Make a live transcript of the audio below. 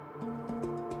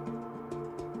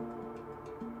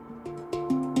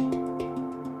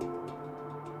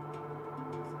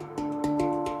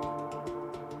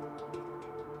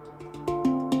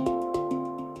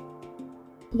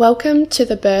Welcome to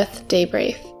the Birth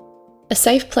Debrief, a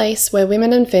safe place where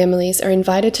women and families are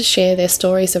invited to share their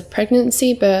stories of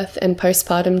pregnancy, birth, and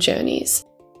postpartum journeys.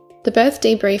 The Birth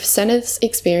Debrief centers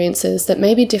experiences that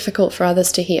may be difficult for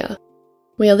others to hear.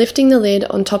 We are lifting the lid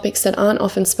on topics that aren't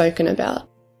often spoken about: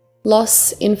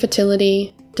 loss,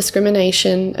 infertility,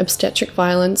 discrimination, obstetric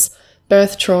violence,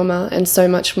 birth trauma, and so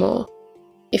much more.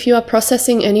 If you are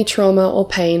processing any trauma or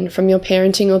pain from your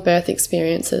parenting or birth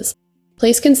experiences,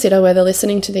 please consider whether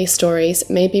listening to these stories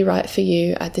may be right for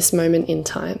you at this moment in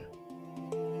time.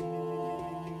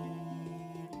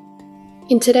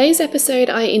 In today's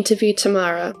episode, I interviewed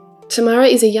Tamara. Tamara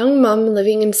is a young mum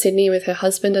living in Sydney with her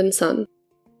husband and son.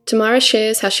 Tamara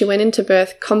shares how she went into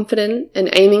birth confident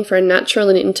and aiming for a natural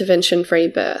and intervention-free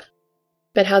birth,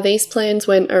 but how these plans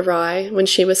went awry when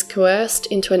she was coerced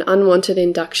into an unwanted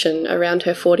induction around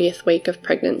her 40th week of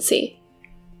pregnancy.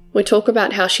 We talk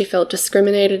about how she felt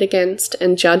discriminated against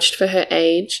and judged for her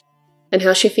age, and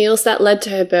how she feels that led to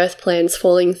her birth plans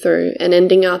falling through and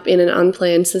ending up in an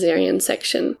unplanned cesarean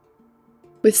section.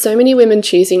 With so many women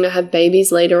choosing to have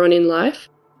babies later on in life,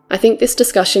 I think this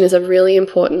discussion is a really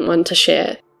important one to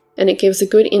share, and it gives a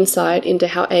good insight into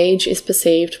how age is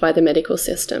perceived by the medical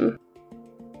system.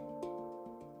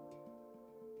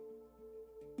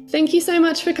 Thank you so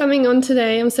much for coming on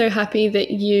today. I'm so happy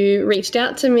that you reached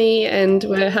out to me and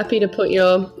were happy to put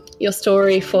your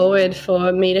story forward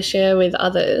for me to share with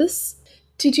others.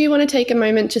 Did you want to take a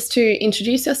moment just to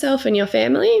introduce yourself and your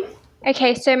family?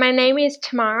 Okay, so my name is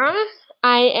Tamara.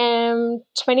 I am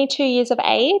 22 years of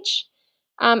age,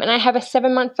 and I have a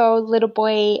 7-month-old little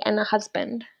boy and a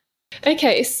husband.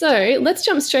 Okay, so let's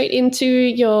jump straight into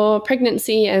your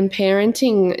pregnancy and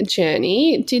parenting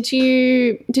journey. Did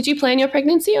you plan your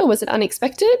pregnancy or was it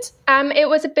unexpected? It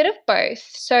was a bit of both.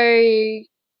 So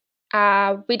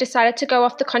we decided to go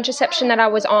off the contraception that I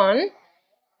was on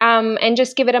and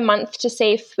just give it a month to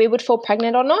see if we would fall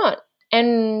pregnant or not.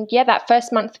 And yeah, that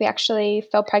first month we actually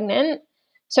fell pregnant.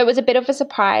 So it was a bit of a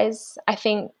surprise. I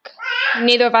think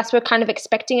neither of us were kind of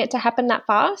expecting it to happen that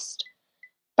fast.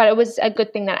 But it was a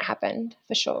good thing that it happened,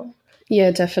 for sure.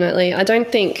 Yeah, definitely. I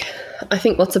think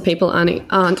lots of people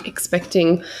aren't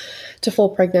expecting to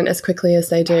fall pregnant as quickly as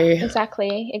they do.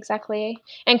 Exactly.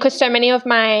 And because so many of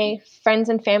my friends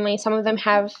and family, some of them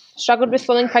have struggled with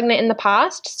falling pregnant in the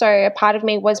past, so a part of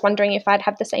me was wondering if I'd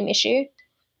have the same issue.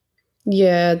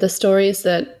 Yeah, the stories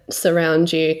that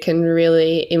surround you can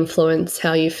really influence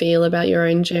how you feel about your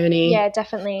own journey. Yeah,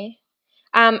 definitely.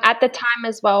 At the time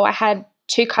as well, I had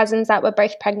 2 cousins that were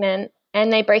both pregnant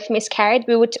and they both miscarried.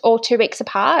 We were all 2 weeks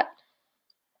apart.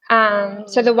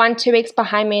 So the one 2 weeks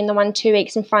behind me and the one 2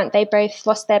 weeks in front, they both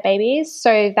lost their babies.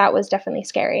 So that was definitely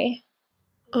scary.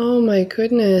 Oh my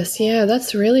goodness. Yeah,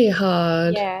 that's really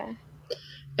hard. Yeah.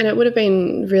 And it would have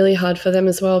been really hard for them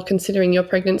as well, considering your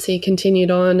pregnancy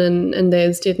continued on and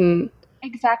theirs didn't.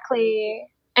 Exactly.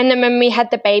 And then when we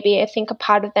had the baby, I think a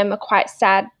part of them are quite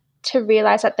sad to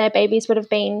realise that their babies would have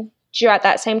been due at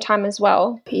that same time as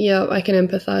well. Yeah, I can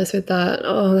empathise with that.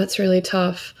 Oh, that's really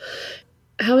tough.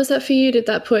 How was that for you? Did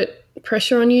that put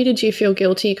pressure on you? Did you feel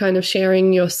guilty kind of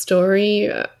sharing your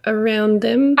story around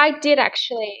them? I did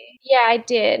actually. Yeah, I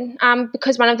did.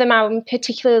 Because one of them I'm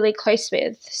particularly close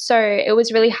with. So it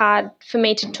was really hard for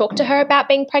me to talk to her about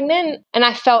being pregnant. And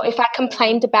I felt if I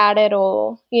complained about it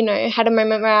or, had a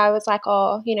moment where I was like,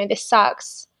 oh, this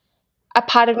sucks, a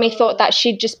part of me thought that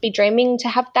she'd just be dreaming to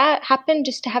have that happen,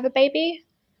 just to have a baby.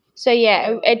 So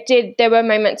yeah, it did. There were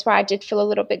moments where I did feel a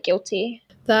little bit guilty.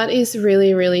 That is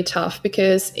really, really tough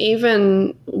because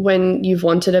even when you've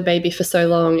wanted a baby for so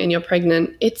long and you're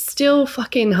pregnant, it's still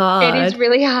fucking hard. It is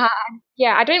really hard.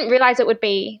 Yeah, I didn't realise it would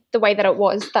be the way that it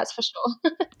was, that's for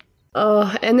sure.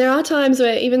 Oh, and there are times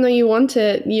where even though you want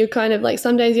it, you kind of like,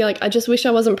 some days you're like, I just wish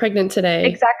I wasn't pregnant today.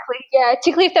 Exactly. Yeah,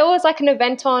 particularly if there was like an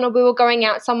event on or we were going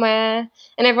out somewhere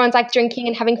and everyone's like drinking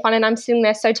and having fun and I'm sitting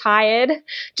there so tired,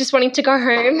 just wanting to go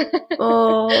home.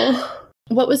 Oh.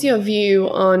 What was your view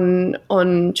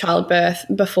on childbirth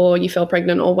before you fell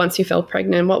pregnant or once you fell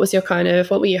pregnant? What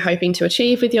were you hoping to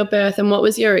achieve with your birth, and what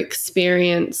was your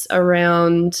experience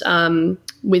around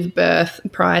with birth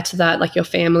prior to that, like your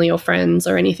family or friends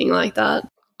or anything like that?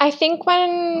 I think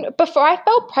before I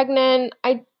fell pregnant,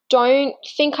 I don't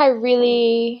think I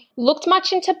really looked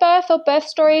much into birth or birth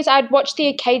stories. I'd watched the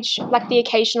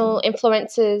occasional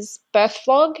influencers' birth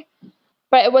vlog.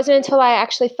 But it wasn't until I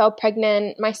actually fell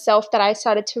pregnant myself that I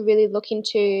started to really look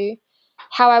into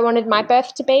how I wanted my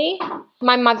birth to be.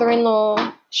 My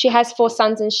mother-in-law, she has 4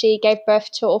 sons and she gave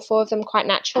birth to all 4 of them quite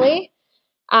naturally.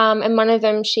 And one of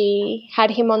them, she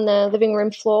had him on the living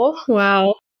room floor.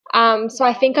 Wow. So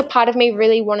I think a part of me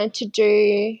really wanted to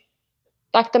do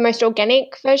like the most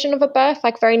organic version of a birth,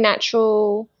 like very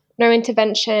natural, no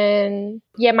intervention.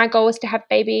 Yeah, my goal was to have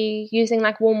baby using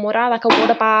like warm water, like a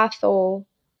water bath or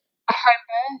a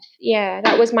home birth. Yeah,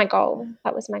 that was my goal.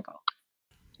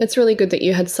 It's really good that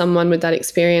you had someone with that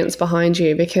experience behind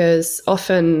you, because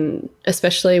often,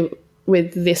 especially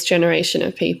with this generation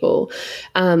of people,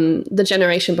 the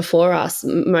generation before us,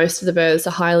 most of the births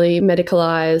are highly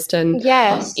medicalized and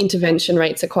Yes. intervention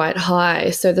rates are quite high.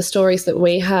 So the stories that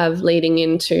we have leading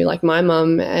into, like my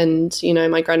mum and, you know,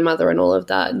 my grandmother and all of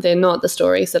that, they're not the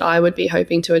stories that I would be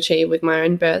hoping to achieve with my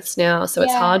own births now. So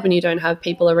it's hard when you don't have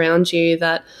people around you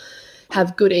that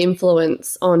have good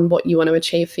influence on what you want to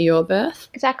achieve for your birth.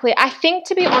 Exactly. I think,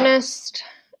 to be honest,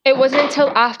 it wasn't until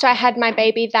after I had my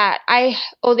baby that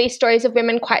all these stories of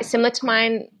women quite similar to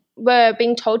mine were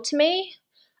being told to me.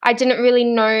 I didn't really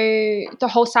know the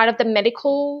whole side of the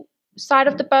medical side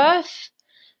of the birth.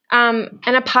 And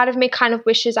a part of me kind of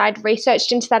wishes I'd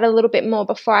researched into that a little bit more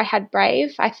before I had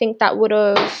Brave. I think that would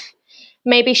have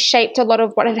maybe shaped a lot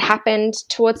of what had happened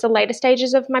towards the later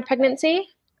stages of my pregnancy.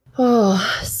 Oh,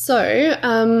 so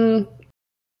how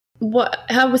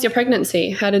was your pregnancy?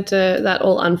 How did that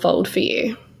all unfold for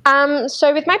you?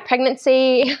 So with my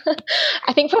pregnancy,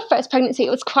 I think for first pregnancy, it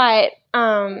was quite,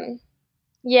 quite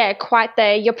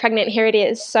the you're pregnant, here it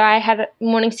is. So I had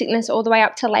morning sickness all the way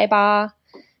up to labour,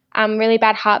 really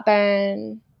bad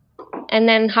heartburn. And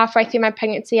then halfway through my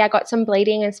pregnancy, I got some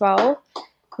bleeding as well,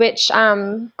 which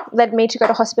led me to go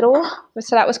to hospital.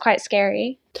 So that was quite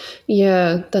scary.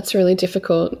 Yeah, that's really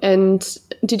difficult. And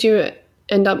did you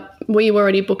were you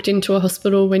already booked into a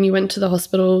hospital when you went to the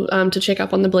hospital to check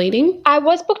up on the bleeding? I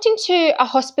was booked into a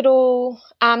hospital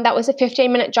that was a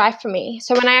 15-minute drive for me.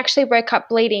 So when I actually woke up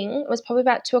bleeding, it was probably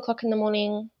about 2:00 in the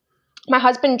morning. My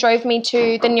husband drove me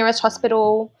to the nearest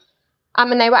hospital,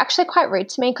 and they were actually quite rude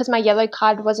to me because my yellow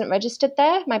card wasn't registered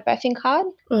there, my birthing card.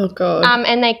 Oh, God.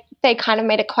 And they kind of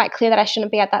made it quite clear that I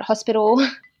shouldn't be at that hospital.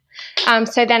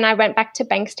 So then I went back to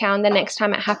Bankstown the next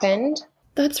time it happened.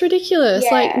 That's ridiculous.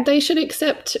 Yeah. Like, they should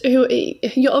accept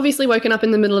you're obviously woken up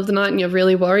in the middle of the night and you're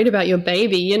really worried about your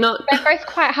baby. You're not. We're both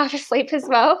quite half asleep as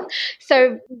well.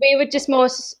 So we were just more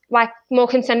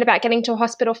concerned about getting to a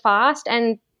hospital fast.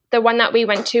 And the one that we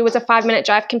went to was a 5-minute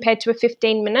drive compared to a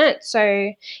 15-minute.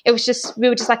 So we were just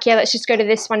like, yeah, let's just go to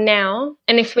this one now.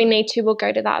 And if we need to, we'll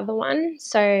go to the other one.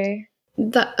 So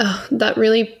That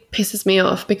really pisses me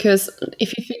off, because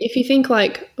if you think,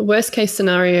 like, worst case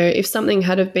scenario, if something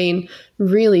had have been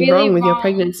really wrong with your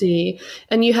pregnancy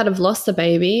and you had have lost the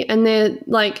baby and they're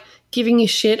like giving you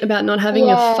shit about not having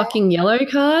your fucking yellow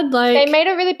card, like, they made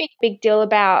a really big deal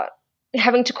about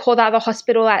having to call the other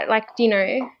hospital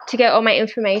to get all my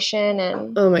information.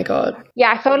 And oh my God.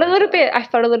 Yeah, I felt a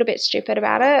little bit stupid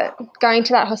about it going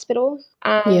to that hospital.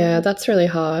 Yeah, that's really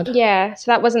hard. Yeah,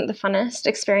 so that wasn't the funnest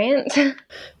experience.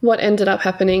 What ended up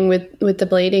happening with the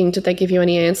bleeding? Did they give you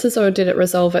any answers, or did it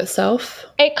resolve itself?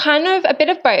 It kind of a bit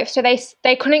of both. So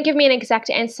they couldn't give me an exact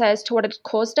answer as to what had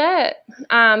caused it,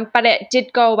 but it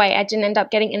did go away. I didn't end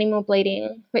up getting any more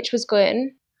bleeding, which was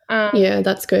good. Yeah,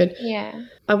 that's good. Yeah.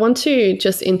 I want to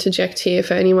just interject here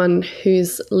for anyone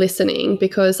who's listening,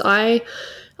 because I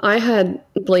had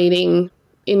bleeding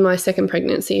in my second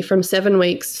pregnancy from 7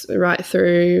 weeks right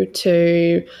through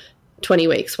to 20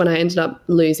 weeks when I ended up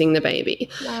losing the baby.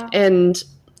 Wow. And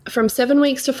from 7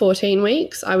 weeks to 14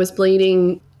 weeks, I was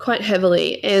bleeding quite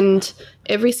heavily. And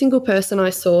every single person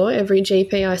I saw, every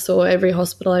GP I saw, every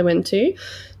hospital I went to,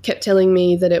 kept telling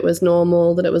me that it was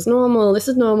normal, this is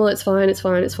normal, it's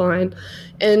fine.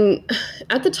 And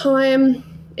at the time,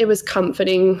 it was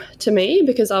comforting to me,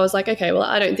 because I was like, okay, well,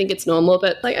 I don't think it's normal,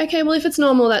 but like, okay, well, if it's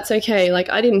normal, that's okay. Like,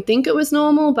 I didn't think it was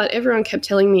normal, but everyone kept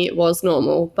telling me it was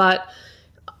normal. But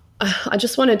I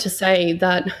just wanted to say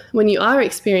that when you are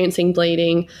experiencing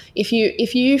bleeding, if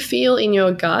you feel in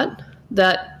your gut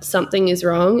that something is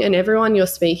wrong and everyone you're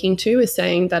speaking to is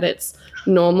saying that it's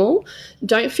normal,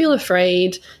 don't feel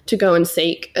afraid to go and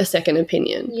seek a second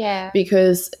opinion. Yeah.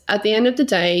 Because at the end of the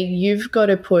day, you've got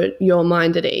to put your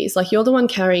mind at ease. Like, you're the one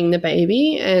carrying the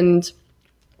baby, and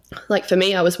like, for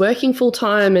me, I was working full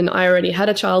time and I already had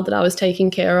a child that I was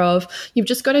taking care of. You've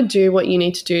just got to do what you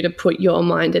need to do to put your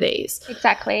mind at ease.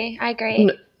 Exactly. I agree.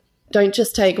 Don't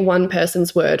just take one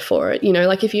person's word for it. You know,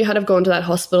 like, if you had have gone to that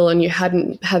hospital and you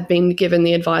hadn't have been given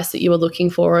the advice that you were looking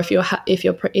for, or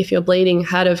if your bleeding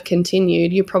had have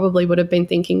continued, you probably would have been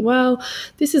thinking, well,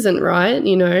 this isn't right,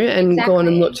 you know, and gone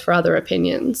and looked for other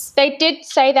opinions. They did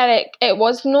say that it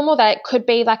was normal, that it could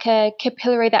be like a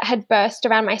capillary that had burst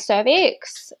around my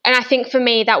cervix. And I think for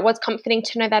me that was comforting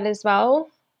to know that as well.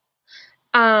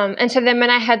 And so then when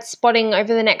I had spotting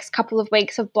over the next couple of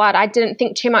weeks of blood, I didn't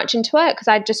think too much into it because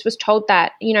I just was told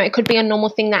that, it could be a normal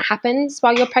thing that happens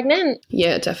while you're pregnant.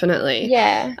 Yeah, definitely.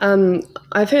 Yeah.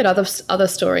 I've heard other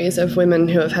stories of women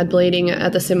who have had bleeding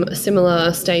at the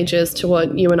similar stages to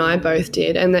what you and I both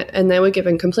did, and they were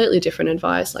given completely different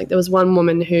advice. Like there was one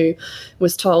woman who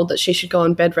was told that she should go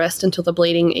on bed rest until the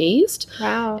bleeding eased.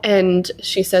 Wow. And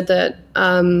she said that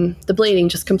the bleeding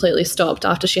just completely stopped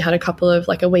after she had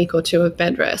a week or two of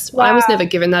bed rest. Wow. I was never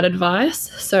given that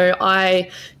advice, so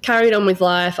I carried on with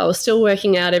life. I was still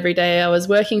working out every day. I was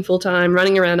working full time,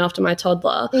 running around after my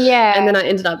toddler. Yeah. And then I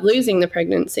ended up losing the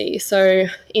pregnancy. So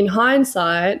in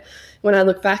hindsight, when I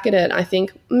look back at it, I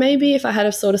think maybe if I had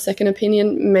a sort of second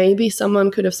opinion, maybe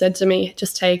someone could have said to me,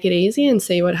 just take it easy and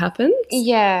see what happens.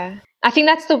 Yeah. I think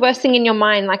that's the worst thing in your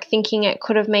mind, like thinking it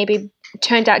could have maybe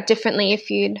turned out differently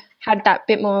if you'd had that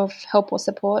bit more of help or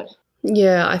support.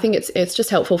 Yeah, I think it's just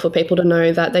helpful for people to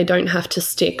know that they don't have to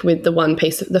stick with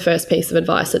the first piece of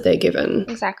advice that they're given.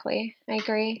 Exactly. I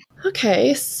agree.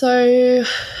 Okay, so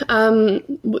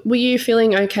were you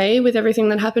feeling okay with everything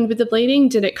that happened with the bleeding?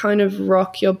 Did it kind of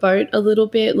rock your boat a little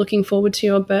bit looking forward to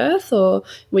your birth, or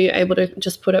were you able to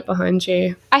just put it behind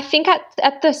you? I think at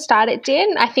the start it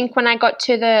did. I think when I got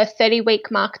to the 30-week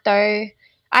mark, though,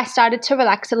 I started to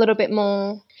relax a little bit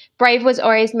more. Brave was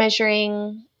always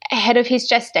measuring ahead of his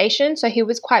gestation, so he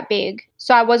was quite big.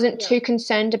 So I wasn't too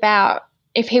concerned about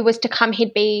if he was to come,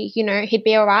 he'd be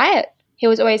all right. He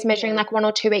was always measuring like 1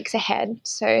 or 2 weeks ahead.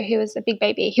 So he was a big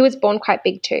baby. He was born quite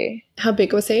big too. How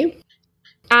big was he?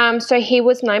 So he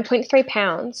was 9.3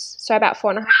 pounds, so about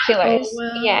 4.5 kilos.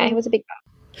 Oh, wow. Yeah, he was a big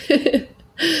guy.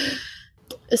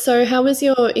 So how was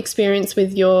your experience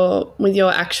with your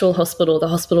actual hospital, the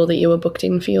hospital that you were booked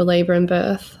in for your labour and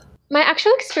birth? My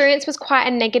actual experience was quite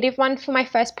a negative one for my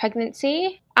first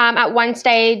pregnancy. At one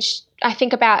stage, I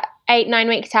think about 8-9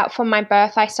 weeks out from my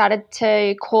birth, I started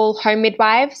to call home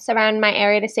midwives around my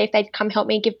area to see if they'd come help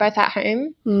me give birth at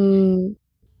home.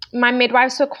 My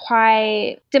midwives were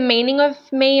quite demeaning of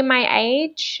me and my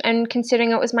age, and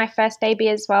considering it was my first baby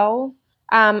as well.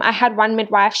 I had one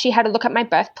midwife, she had a look at my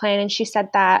birth plan and she said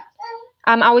that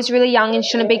I was really young and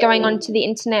shouldn't be going onto the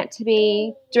internet to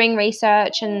be doing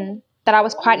research, and that I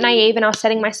was quite naive and I was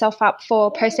setting myself up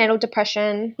for postnatal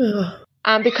depression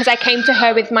because I came to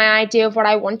her with my idea of what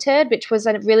I wanted, which was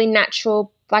a really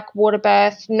natural, like water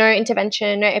birth, no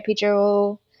intervention, no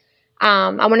epidural.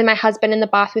 I wanted my husband in the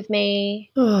bath with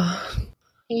me.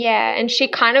 Yeah, and she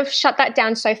kind of shut that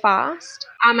down so fast.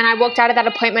 And I walked out of that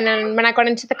appointment, and when I got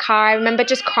into the car, I remember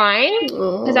just crying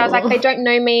because I was like, they don't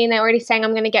know me and they're already saying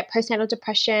I'm going to get postnatal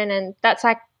depression. And that's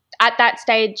like, at that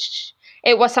stage,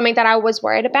 it was something that I was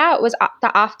worried about. It was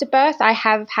the afterbirth. I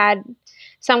have had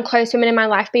some close women in my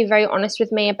life be very honest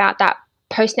with me about that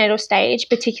postnatal stage,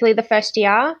 particularly the first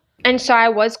year. And so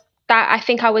I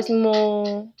think I was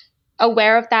more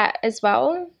aware of that as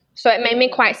well. So it made me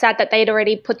quite sad that they'd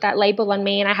already put that label on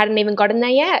me and I hadn't even gotten there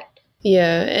yet.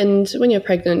 Yeah, and when you're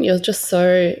pregnant, you're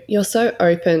so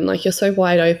open, like you're so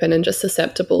wide open and just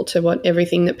susceptible to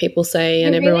everything that people say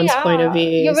and everyone's point of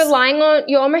view.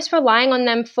 You're almost relying on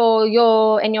them for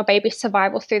your and your baby's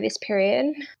survival through this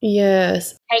period.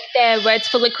 Yes. Take their words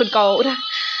for liquid gold.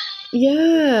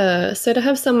 Yeah. So to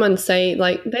have someone say,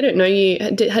 like, they don't know you,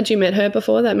 had you met her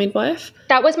before, that midwife?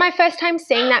 That was my first time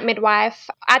seeing that midwife.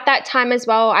 At that time as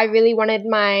well, I really wanted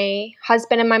my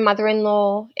husband and my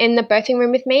mother-in-law in the birthing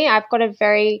room with me.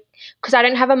 Because I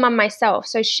don't have a mum myself,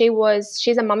 so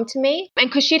she's a mum to me. And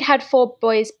because she'd had 4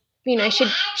 boys,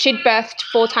 she'd birthed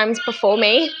 4 times before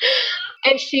me.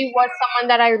 And she was someone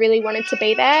that I really wanted to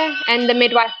be there. And the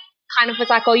midwife kind of was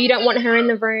like, oh, you don't want her in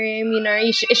the room,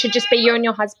 it should just be you and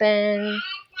your husband.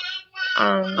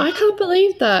 I can't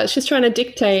believe that. She's trying to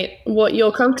dictate what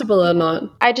you're comfortable or not.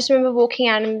 I just remember walking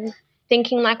out and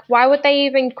thinking, like, why would they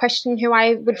even question who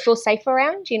I would feel safe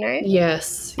around,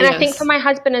 Yes. And I think for my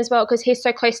husband as well, because he's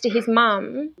so close to his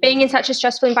mum, being in such a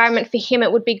stressful environment for him,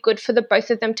 it would be good for the both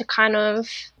of them to kind of,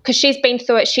 because she's been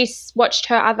through it, she's watched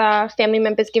her other family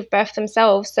members give birth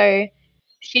themselves, so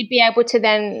she'd be able to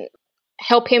then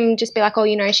help him just be like,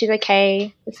 oh, she's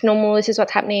okay, it's normal, this is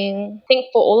what's happening. I think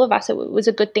for all of us, it was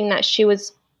a good thing that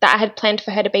I had planned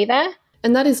for her to be there.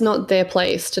 And that is not their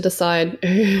place to decide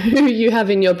who you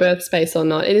have in your birth space or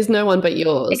not. It is no one but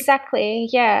yours. Exactly,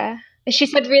 yeah. And she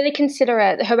said, really consider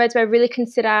it. Her words were, really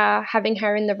consider having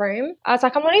her in the room. I was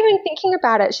like, I'm not even thinking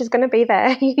about it. She's going to be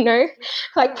there,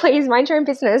 Like, please mind your own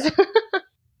business.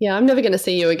 Yeah, I'm never going to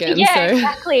see you again. Yeah, so.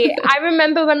 Exactly. I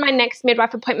remember when my next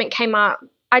midwife appointment came up,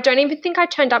 I don't even think I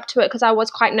turned up to it because I was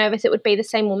quite nervous it would be the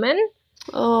same woman.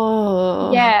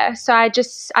 Oh. Yeah, so I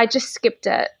just skipped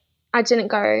it. I didn't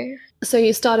go. So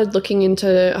you started looking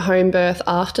into home birth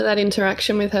after that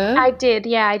interaction with her? I did.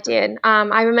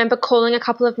 I remember calling a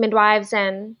couple of midwives,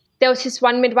 and there was this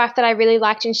one midwife that I really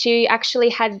liked, and she actually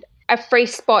had a free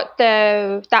spot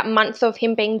that month of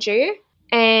him being due.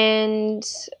 And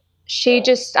she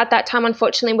just, at that time,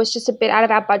 unfortunately, was just a bit out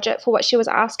of our budget for what she was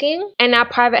asking. And our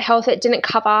private health, it didn't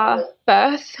cover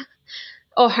birth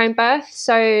or home birth.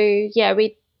 So, yeah,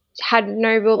 we had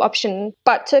no real option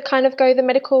but to kind of go the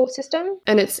medical system.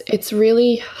 And it's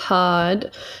really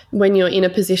hard when you're in a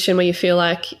position where you feel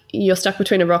like you're stuck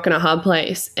between a rock and a hard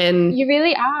place, and you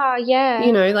really are, yeah.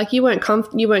 You know, like you weren't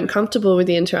comfortable with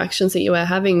the interactions that you were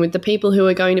having with the people who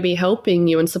are going to be helping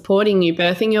you and supporting you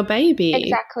birthing your baby.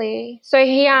 Exactly. So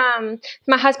he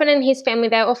my husband and his family,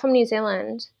 they're all from New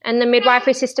Zealand, and the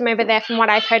midwifery system over there, from what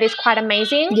I've heard, is quite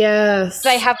amazing. Yes.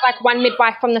 They have like one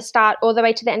midwife from the start all the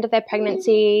way to the end of their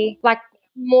pregnancy. Like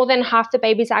more than half the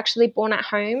babies are actually born at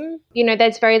home. You know,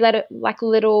 there's very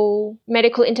little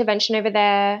medical intervention over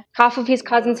there. Half of his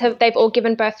cousins they've all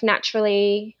given birth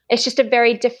naturally. It's just a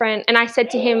very different, and I said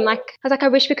to him, I was like, I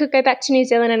wish we could go back to New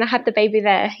Zealand and I had the baby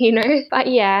there, you know? But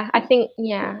yeah, I think,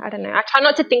 I don't know. I try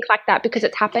not to think like that because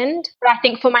it's happened. But I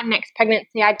think for my next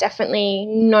pregnancy, I definitely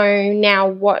know now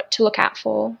what to look out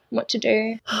for, what to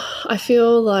do. I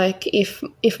feel like if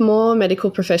more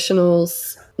medical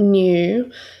professionals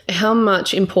knew how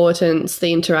much importance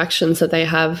the interactions that they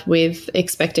have with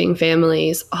expecting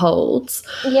families holds,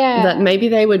 that maybe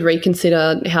they would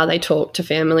reconsider how they talk to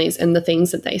families and the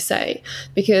things that they say.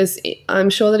 Because I'm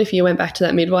sure that if you went back to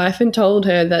that midwife and told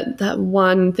her that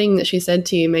one thing that she said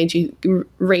to you made you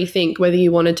rethink whether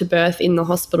you wanted to birth in the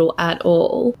hospital at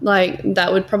all, like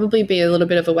that would probably be a little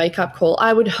bit of a wake-up call,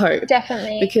 I would hope.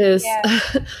 Definitely. Because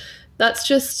that's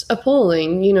just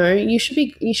appalling. You know, you should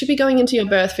be going into your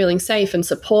birth feeling safe and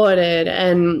supported,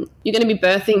 and you're going to be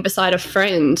birthing beside a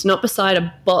friend, not beside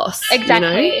a boss.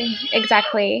 Exactly. You know?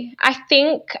 Exactly. I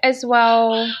think as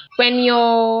well, when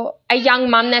you're a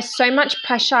young mum, there's so much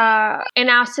pressure in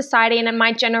our society and in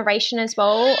my generation as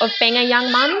well of being a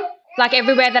young mum. Like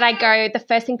everywhere that I go, the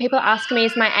first thing people ask me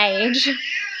is my age.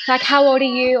 Like, how old are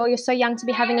you? Or you're so young to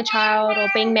be having a child or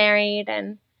being married.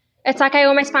 And it's like I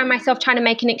almost find myself trying to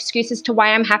make an excuse as to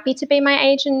why I'm happy to be my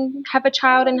age and have a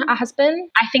child and a husband.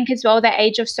 I think as well, the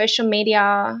age of social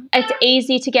media, it's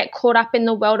easy to get caught up in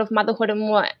the world of motherhood and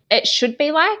what it should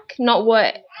be like, not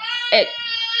what it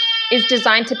is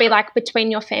designed to be like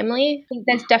between your family. I think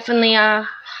there's definitely a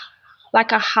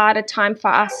harder time for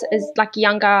us as like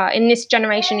younger in this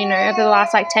generation, you know, over the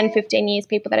last 10, 15 years,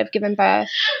 people that have given birth.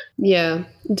 Yeah,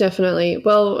 definitely.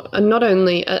 Well, not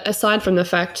only, aside from the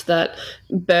fact that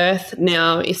birth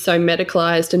now is so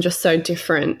medicalized and just so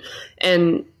different,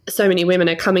 and so many women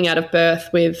are coming out of birth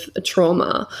with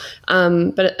trauma.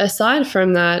 But aside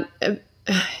from that,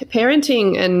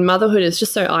 parenting and motherhood is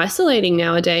just so isolating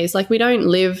nowadays. Like we don't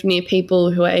live near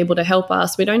people who are able to help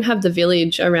us. We don't have the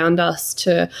village around us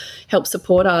to help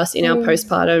support us in our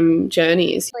postpartum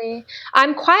journeys.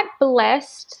 I'm quite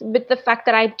blessed with the fact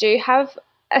that I do have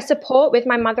a support with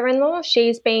my mother-in-law.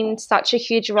 She's been such a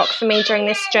huge rock for me during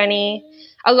this journey.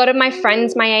 A lot of my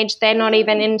friends my age, they're not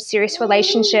even in serious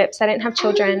relationships. They don't have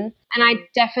children. And I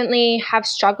definitely have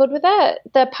struggled with it,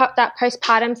 that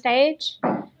postpartum stage.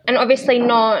 And obviously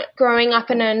not growing up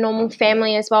in a normal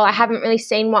family as well. I haven't really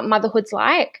seen what motherhood's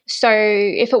like. So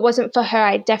if it wasn't for her,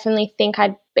 I definitely think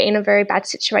I'd be in a very bad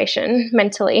situation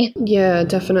mentally. Yeah,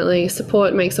 definitely.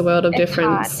 Support makes a world of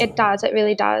difference. It does. It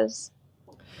really does.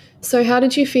 So how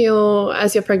did you feel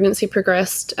as your pregnancy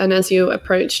progressed and as you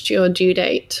approached your due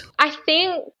date? I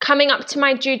think coming up to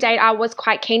my due date, I was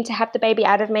quite keen to have the baby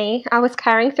out of me. I was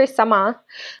carrying through summer.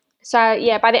 So,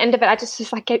 yeah, by the end of it, I just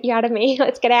was like, get you out of me.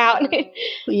 Let's get out.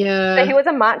 Yeah. So he was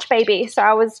a March baby. So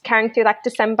I was carrying through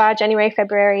December, January,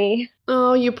 February.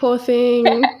 Oh, you poor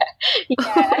thing.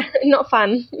 Yeah, not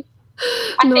fun.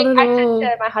 I said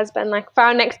to my husband, for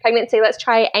our next pregnancy, let's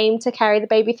aim to carry the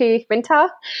baby through winter.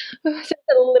 So it's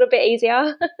a little bit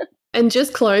easier. And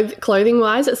just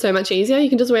clothing-wise, it's so much easier. You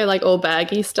can just wear all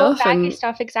baggy stuff.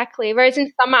 Stuff, exactly. Whereas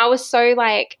in summer, I was so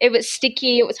it was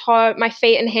sticky, it was hot, my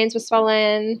feet and hands were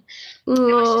swollen. It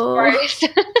was just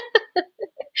gross.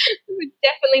 It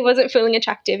definitely wasn't feeling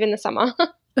attractive in the summer.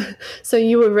 So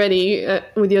you were ready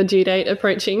with your due date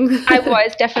approaching? I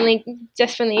was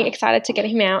definitely excited to get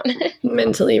him out.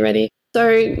 Mentally ready.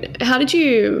 So how did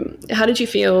you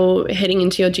feel heading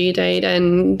into your due date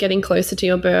and getting closer to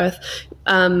your birth,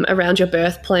 around your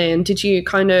birth plan? Did you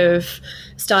kind of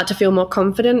start to feel more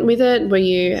confident with it? Were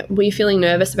you feeling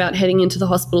nervous about heading into the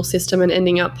hospital system and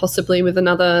ending up possibly with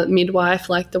another midwife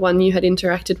like the one you had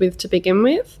interacted with to begin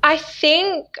with? I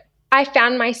think I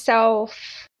found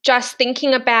myself just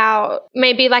thinking about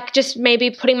maybe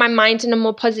putting my mind in a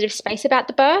more positive space about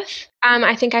the birth.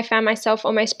 I think I found myself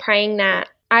almost praying that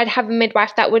I'd have a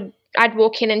midwife I'd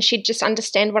walk in and she'd just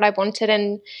understand what I wanted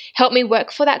and help me work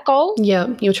for that goal. Yeah,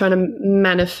 you're trying to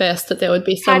manifest that there would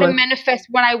be How to someone. manifest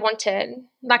what I wanted.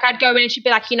 Like I'd go in and she'd be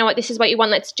like, you know what, this is what you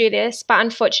want, let's do this. But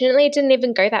unfortunately, it didn't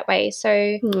even go that way. So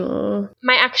Aww.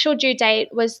 my actual due date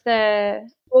was I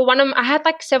had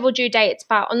like several due dates,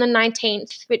 but on the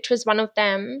 19th, which was one of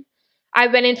them, I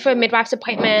went in for a midwife's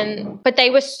appointment, but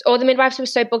all the midwives were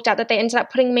so booked out that they ended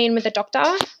up putting me in with a doctor,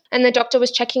 and the doctor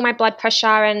was checking my blood pressure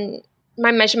and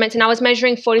my measurements, and I was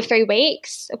measuring 43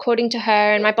 weeks according to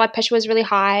her, and my blood pressure was really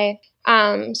high.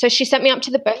 So she sent me up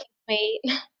to the birthing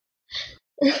suite.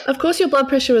 Of course your blood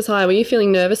pressure was high. Were you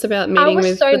feeling nervous about meeting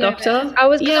with the doctor?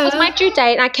 Because it was my due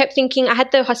date, and I kept thinking, I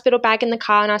had the hospital bag in the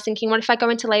car, and I was thinking, what if I go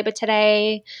into labor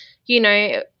today? You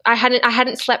know, I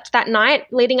hadn't slept that night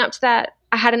leading up to that.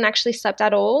 I hadn't actually slept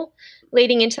at all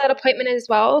leading into that appointment as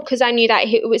well, because I knew that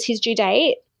it was his due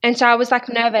date. And so I was like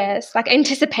nervous, like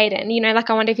anticipating, you know,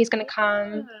 like I wonder if he's going to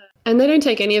come. And they don't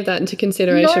take any of that into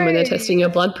consideration when they're testing your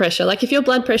blood pressure. Like if your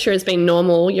blood pressure has been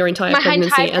normal your entire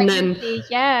pregnancy, and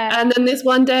then this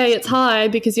one day it's high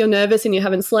because you're nervous and you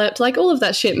haven't slept, like all of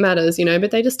that shit matters, you know, but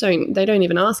they don't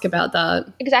even ask about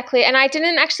that. Exactly. And I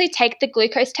didn't actually take the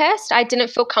glucose test. I didn't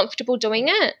feel comfortable doing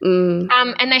it.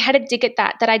 And they had a dig at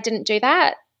that I didn't do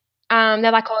that.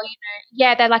 They're like,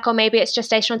 they're like, maybe it's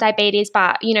gestational diabetes,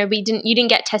 but you know, you didn't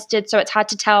get tested, so it's hard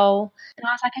to tell. And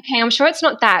I was like, okay, I'm sure it's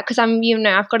not that, because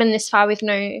I've gotten this far with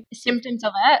no symptoms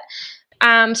of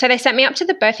it. So they sent me up to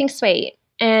the birthing suite,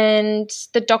 and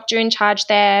the doctor in charge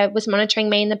there was monitoring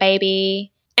me and the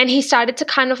baby. And he started to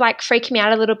kind of like freak me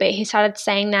out a little bit. He started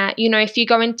saying that, you know, if you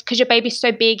go in, because your baby's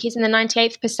so big, he's in the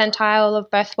 98th percentile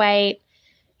of birth weight.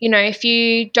 You know, if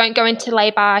you don't go into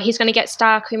labor, he's going to get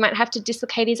stuck. We might have to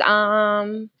dislocate his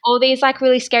arm. All these like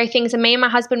really scary things. And me and my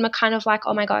husband were kind of like,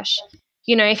 oh my gosh,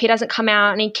 you know, if he doesn't come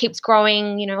out and he keeps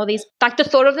growing, you know, all these, like the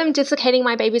thought of them dislocating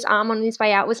my baby's arm on his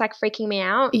way out was like freaking me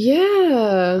out.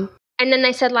 Yeah. And then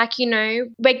they said, like, you know,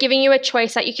 we're giving you a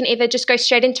choice that you can either just go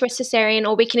straight into a cesarean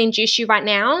or we can induce you right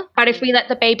now. But if we let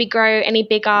the baby grow any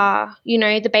bigger, you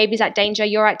know, the baby's at danger,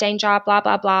 you're at danger, blah,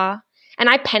 blah, blah. And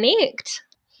I panicked.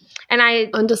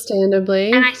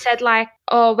 Understandably. And I said, like,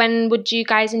 oh, when would you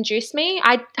guys induce me?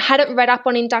 I hadn't read up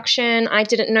on induction. I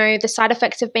didn't know the side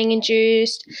effects of being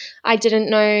induced. I didn't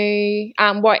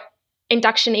know what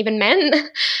induction even meant,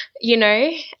 you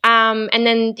know. And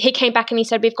then he came back and he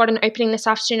said, we've got an opening this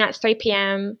afternoon at 3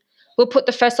 p.m. We'll put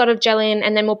the first lot of gel in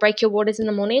and then we'll break your waters in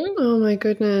the morning. Oh, my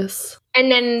goodness.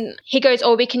 And then he goes,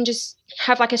 we can just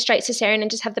have like a straight cesarean and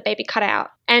just have the baby cut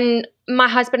out. And my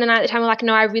husband and I at the time were like,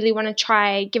 no, I really want to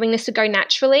try giving this a go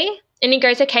naturally. And he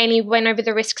goes, okay, and he went over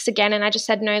the risks again, and I just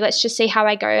said, no, let's just see how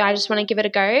I go. I just want to give it a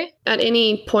go. At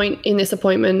any point in this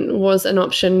appointment, was an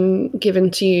option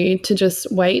given to you to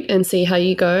just wait and see how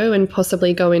you go and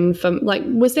possibly go in for, like,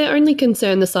 was there only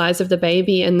concern the size of the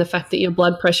baby and the fact that your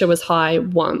blood pressure was high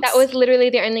once? That was literally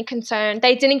the only concern.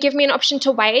 They didn't give me an option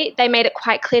to wait. They made it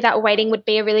quite clear that waiting would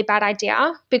be a really bad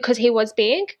idea because he was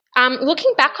big.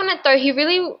 Looking back on it though, he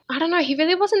really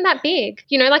wasn't that big.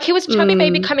 You know, like he was a chubby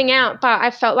baby coming out, but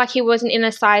I felt like he wasn't in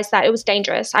a size that it was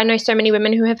dangerous. I know so many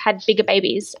women who have had bigger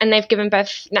babies and they've given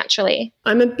birth naturally.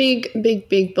 I'm a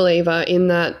big believer in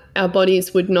that our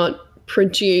bodies would not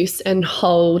produce and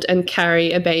hold and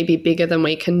carry a baby bigger than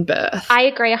we can birth. I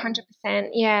agree 100%.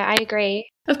 Yeah, I agree.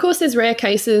 Of course, there's rare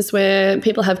cases where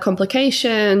people have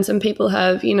complications and people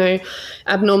have, you know,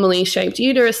 abnormally shaped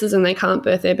uteruses and they can't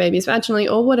birth their babies vaginally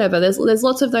or whatever. There's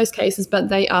lots of those cases, but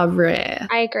they are rare.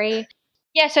 I agree.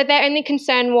 Yeah, so their only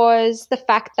concern was the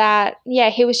fact that,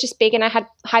 he was just big and I had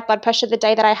high blood pressure the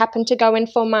day that I happened to go in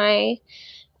for my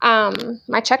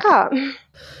my checkup.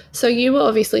 So you were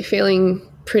obviously feeling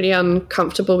pretty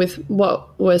uncomfortable with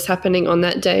what was happening on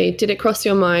that day. Did it cross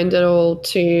your mind at all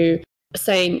to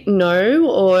say no,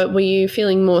 or were you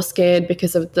feeling more scared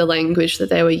because of the language that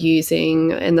they were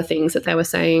using and the things that they were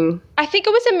saying? I think it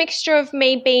was a mixture of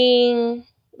me being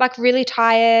like really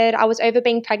tired. I was over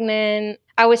being pregnant.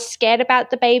 I was scared about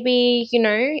the baby, you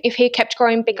know, if he kept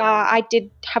growing bigger. I did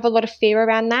have a lot of fear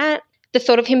around that. The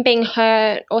thought of him being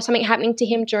hurt or something happening to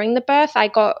him during the birth, I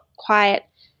got quite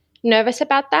nervous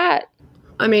about that.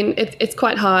 I mean, it's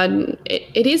quite hard.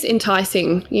 It is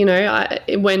enticing, you know,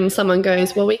 when someone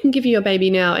goes, well, we can give you a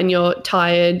baby now and you're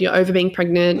tired, you're over being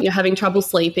pregnant, you're having trouble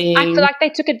sleeping. I feel like they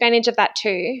took advantage of that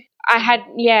too.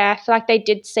 I feel like they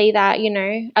did see that, you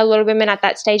know, a lot of women at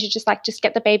that stage are just like, just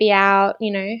get the baby out,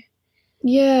 you know.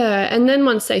 Yeah, and then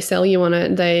once they sell you on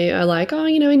it, they are like, oh,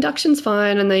 induction's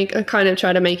fine, and they kind of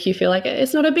try to make you feel like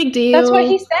it's not a big That's what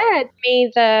he deal. said.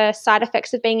 Me, the side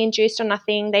effects of being induced or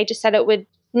nothing, they just said it would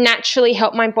naturally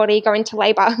help my body go into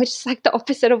labor, which is like the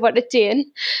opposite of what it did.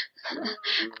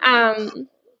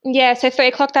 Yeah, so 3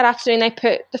 o'clock that afternoon, they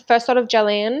put the first lot of gel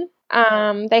in.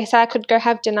 They said I could go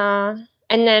have dinner,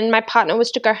 and then my partner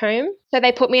was to go home. So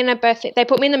they put me in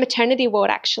the maternity ward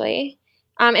actually,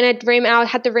 in a room, and I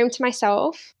had the room to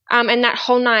myself. And that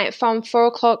whole night from 4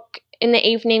 o'clock in the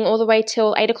evening all the way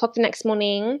till 8 o'clock the next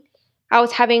morning, I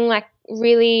was having like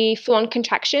really full on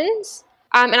contractions.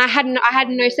 And I had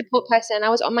no support person. I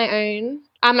was on my own.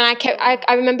 And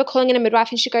I remember calling in a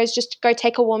midwife, and she goes, just go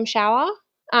take a warm shower.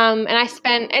 And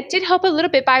it did help a little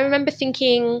bit, but I remember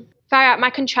thinking, far out, my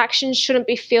contractions shouldn't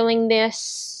be feeling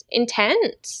this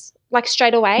intense, like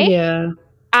straight away. Yeah.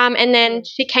 And then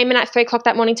she came in at 3 o'clock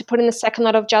that morning to put in the second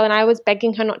lot of gel, and I was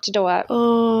begging her not to do it.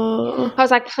 Oh. I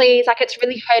was like, please, like, it's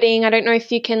really hurting. I don't know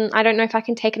if I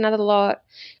can take another lot.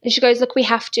 And she goes, look, we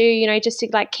have to, just to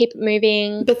like keep it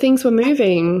moving. But things were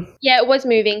moving. Yeah, it was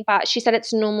moving, but she said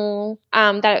it's normal,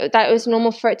 that it was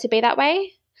normal for it to be that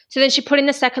way. So then she put in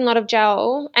the second lot of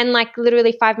gel, and like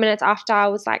literally 5 minutes after, I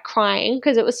was like crying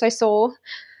because it was so sore.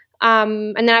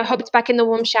 And then I hopped back in the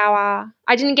warm shower.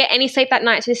 I didn't get any sleep that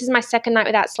night, so this is my second night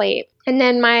without sleep. And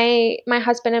then my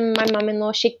husband and my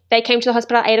mum-in-law, they came to the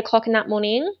hospital at 8 o'clock in that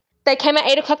morning. They came at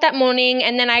 8 o'clock that morning,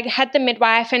 and then I had the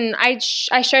midwife, and I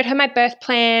showed her my birth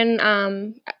plan.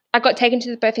 I got taken to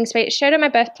the birthing suite, showed her my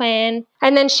birth plan,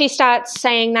 and then she starts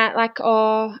saying that like,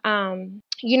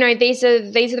 these are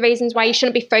the reasons why you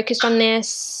shouldn't be focused on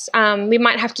this. We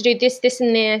might have to do this, this,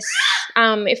 and this.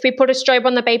 If we put a strobe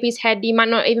on the baby's head, you might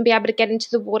not even be able to get into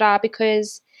the water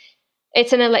because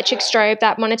it's an electric strobe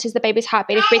that monitors the baby's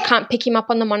heartbeat if we can't pick him up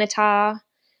on the monitor.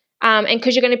 And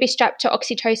because you're going to be strapped to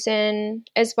oxytocin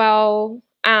as well,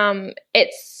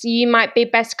 you might be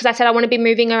best, because I said I want to be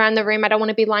moving around the room. I don't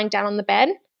want to be lying down on the bed.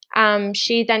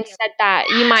 She then said that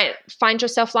you might find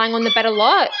yourself lying on the bed a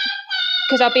lot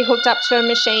because I'll be hooked up to a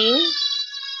machine.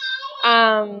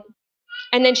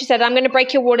 And then she said, I'm going to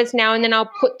break your waters now, and then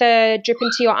I'll put the drip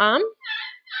into your arm.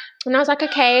 And I was like,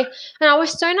 okay. And I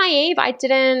was so naive.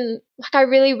 I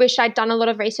really wish I'd done a lot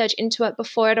of research into it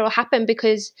before it all happened,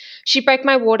 because she broke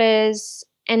my waters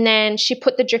and then she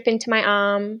put the drip into my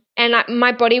arm, and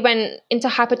my body went into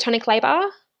hypertonic labor.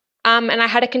 And I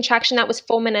had a contraction that was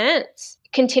 4 minutes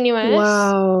continuous.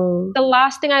 Wow. The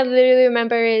last thing I literally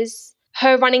remember is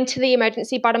her running to the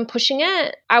emergency button, pushing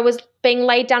it. I was being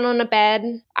laid down on a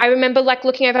bed. I remember like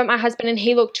looking over at my husband, and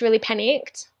he looked really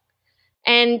panicked.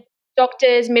 And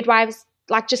doctors, midwives,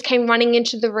 like just came running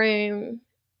into the room.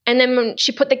 And then when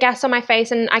she put the gas on my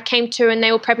face, and I came to, and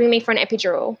they were prepping me for an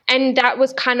epidural. And that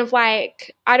was kind of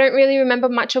like, I don't really remember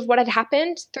much of what had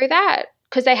happened through that,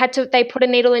 because they put a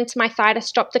needle into my thigh to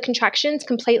stop the contractions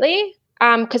completely,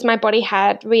 because my body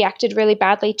had reacted really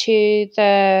badly to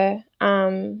the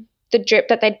drip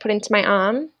that they'd put into my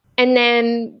arm. And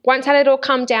then once that had all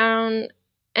calmed down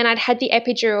and I'd had the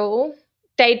epidural,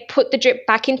 they'd put the drip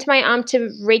back into my arm to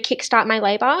re-kickstart my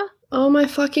labor. Oh my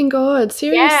fucking God,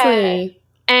 seriously? Yeah.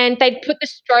 And they'd put the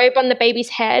strobe on the baby's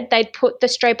head. They'd put the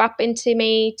strobe up into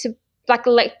me to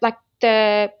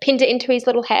pinned it into his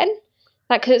little head,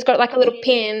 like, because it's got like a little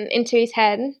pin into his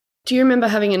head. Do you remember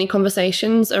having any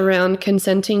conversations around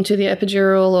consenting to the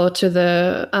epidural or to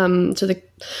the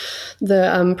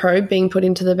probe being put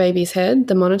into the baby's head,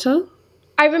 the monitor?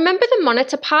 I remember the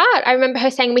monitor part. I remember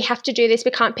her saying, we have to do this. We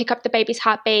can't pick up the baby's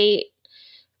heartbeat.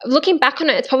 Looking back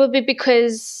on it, it's probably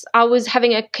because I was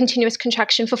having a continuous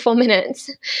contraction for 4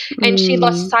 minutes, and she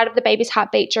lost sight of the baby's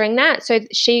heartbeat during that. So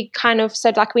she kind of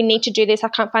said, like, we need to do this. I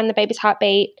can't find the baby's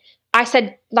heartbeat. I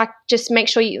said, like, just make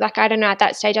sure you, like, I don't know, at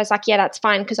that stage I was like, yeah, that's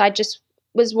fine, because I just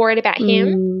was worried about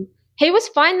him. He was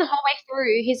fine the whole way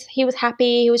through. He was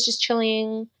happy. He was just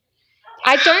chilling.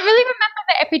 I don't really remember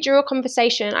the epidural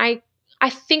conversation. I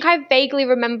think I vaguely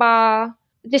remember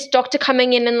this doctor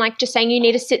coming in and like just saying, you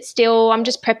need to sit still. I'm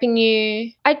just prepping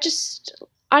you. I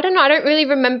don't know. I don't really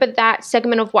remember that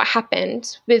segment of what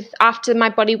happened after my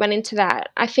body went into that.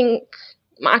 I think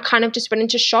I kind of just went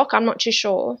into shock. I'm not too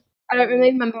sure. I don't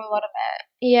really remember a lot of it.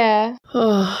 Yeah.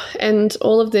 Oh, and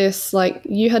all of this, like,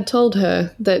 you had told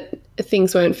her that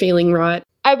things weren't feeling right.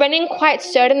 I went in quite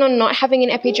certain on not having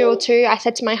an epidural too. I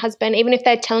said to my husband, even if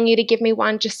they're telling you to give me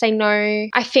one, just say no.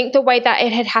 I think the way that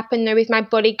it had happened though, with my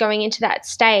body going into that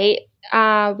state,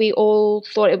 we all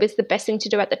thought it was the best thing to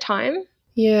do at the time.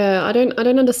 Yeah, I don't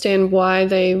understand why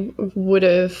they would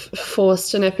have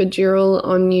forced an epidural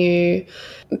on you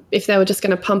if they were just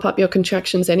going to pump up your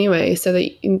contractions anyway, so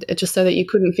that just so that you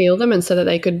couldn't feel them and so that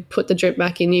they could put the drip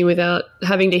back in you without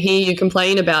having to hear you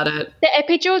complain about it. The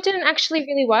epidural didn't actually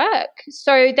really work.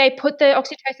 So they put the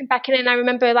oxytocin back in, and I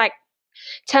remember like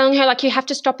telling her, like, you have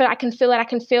to stop it. I can feel it. I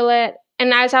can feel it.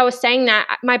 And as I was saying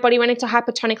that, my body went into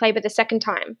hypertonic labor the second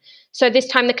time. So this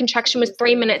time the contraction was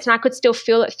 3 minutes and I could still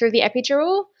feel it through the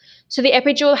epidural. So the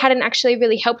epidural hadn't actually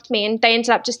really helped me. And they ended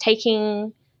up just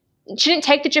taking, she didn't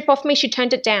take the drip off me. She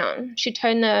turned it down. She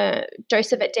turned the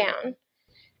dose of it down.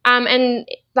 And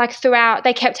like throughout,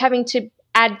 they kept having to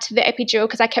add to the epidural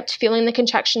because I kept feeling the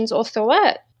contractions all through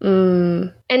it.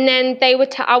 Mm. And then they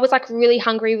would, I was like really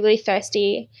hungry, really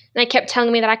thirsty. And they kept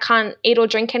telling me that I can't eat or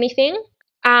drink anything.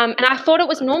 And I thought it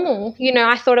was normal. You know,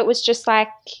 I thought it was just like,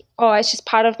 oh, it's just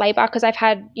part of labor because I've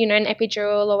had, you know, an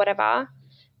epidural or whatever.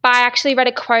 But I actually read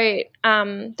a quote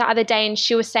the other day, and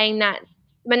she was saying that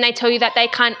when they tell you that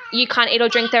you can't eat or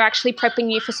drink, they're actually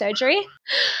prepping you for surgery.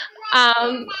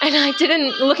 And I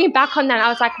didn't, looking back on that, I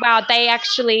was like, wow, they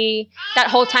actually that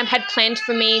whole time had planned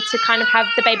for me to kind of have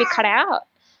the baby cut out,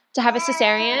 to have a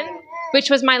cesarean, which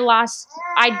was my last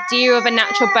idea of a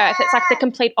natural birth. It's like the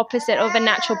complete opposite of a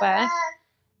natural birth.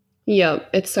 Yeah,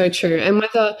 it's so true. And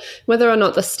whether or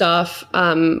not the staff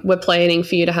were planning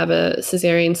for you to have a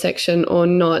cesarean section or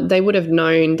not, they would have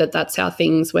known that that's how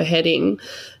things were heading.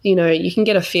 You know, you can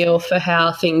get a feel for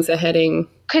how things are heading.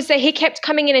 Because he kept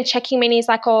coming in and checking me, and he's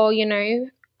like, oh, you know,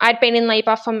 I'd been in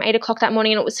labor from 8 o'clock that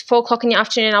morning and it was 4 o'clock in the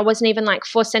afternoon. I wasn't even like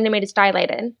 4 centimeters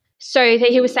dilated. So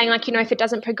he was saying, like, you know, if it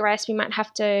doesn't progress, we might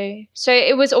have to. So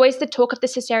it was always the talk of the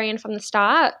cesarean from the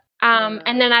start.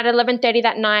 And then at 11:30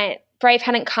 that night, Brave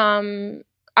hadn't come.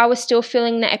 I was still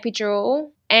feeling the epidural,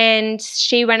 and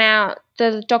she went out.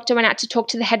 The doctor went out to talk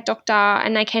to the head doctor,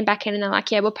 and they came back in and they're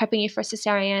like, yeah, we're prepping you for a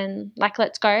cesarean. Like,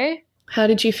 let's go. How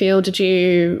did you feel? Did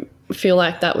you feel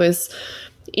like that was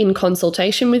in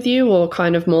consultation with you, or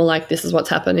kind of more like, this is what's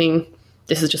happening,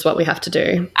 this is just what we have to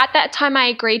do? At that time, I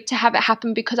agreed to have it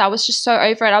happen because I was just so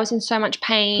over it. I was in so much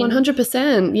pain.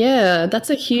 100%. Yeah, that's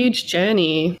a huge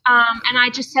journey. And I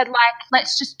just said, like,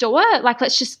 let's just do it. Like,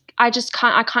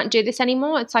 I can't do this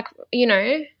anymore. It's like, you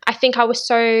know, I think I was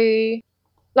so,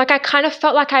 like, I kind of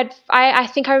felt like I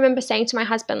think I remember saying to my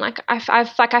husband, like, I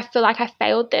feel like I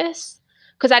failed this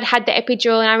because I'd had the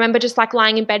epidural, and I remember just like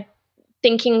lying in bed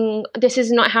thinking, this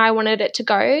is not how I wanted it to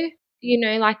go. You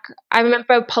know, like, I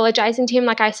remember apologizing to him.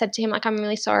 Like, I said to him, like, I'm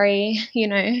really sorry, you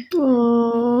know.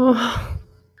 Oh,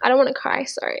 I don't want to cry,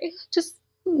 sorry. Just.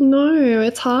 No,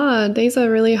 it's hard. These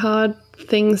are really hard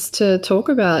things to talk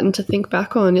about and to think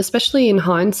back on, especially in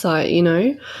hindsight, you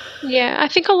know. Yeah, I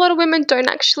think a lot of women don't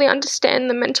actually understand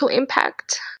the mental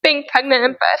impact being pregnant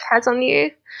and birth has on you.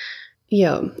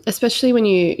 Yeah, especially when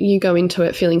you go into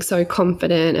it feeling so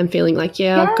confident and feeling like,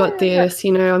 yeah, I've got this,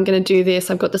 you know, I'm going to do this,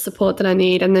 I've got the support that I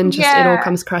need, and then just it all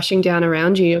comes crashing down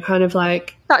around you. You're kind of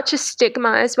like... Such a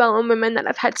stigma as well on women that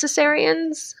have had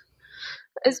cesareans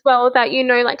as well, that, you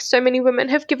know, like, so many women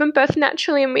have given birth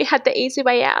naturally and we had the easy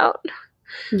way out.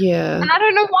 Yeah. And I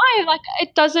don't know why, like,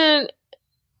 it doesn't...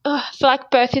 I feel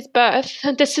like birth is birth.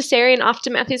 The cesarean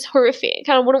aftermath is horrific.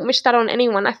 I wouldn't wish that on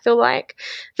anyone. I feel like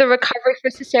the recovery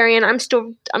for cesarean,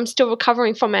 I'm still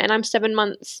recovering from it, and I'm 7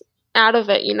 months out of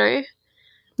it, you know?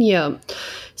 Yeah.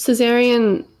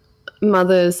 Cesarean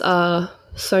mothers are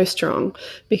so strong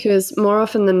because more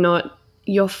often than not,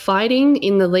 you're fighting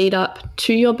in the lead up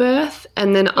to your birth,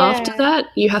 and then after that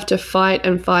you have to fight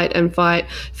and fight and fight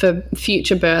for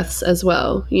future births as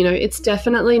well. You know, it's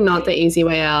definitely not the easy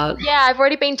way out. Yeah, I've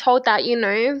already been told that, you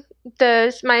know,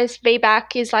 my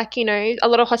VBAC is like, you know, a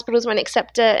lot of hospitals won't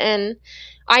accept it, and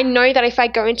I know that if I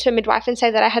go into a midwife and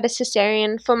say that I had a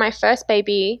cesarean for my first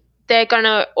baby, they're going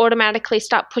to automatically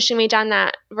start pushing me down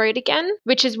that road again,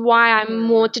 which is why I'm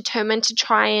more determined to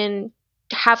try and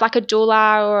have like a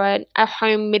doula or a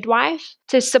home midwife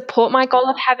to support my goal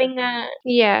of having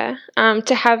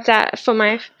to have that for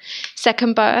my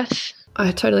second birth.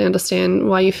 I totally understand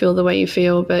why you feel the way you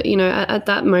feel, but, you know, at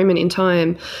that moment in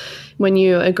time, when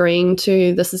you're agreeing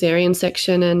to the cesarean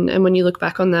section and when you look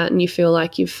back on that and you feel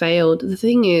like you've failed, the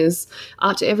thing is,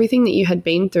 after everything that you had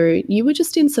been through, you were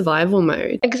just in survival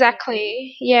mode.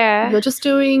 Exactly, yeah. You're just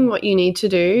doing what you need to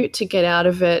do to get out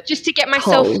of it. Just to get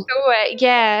myself through it,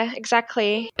 yeah,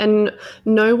 exactly. And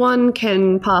no one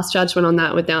can pass judgment on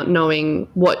that without knowing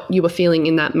what you were feeling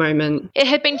in that moment. It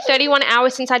had been 31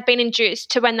 hours since I'd been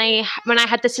induced to when I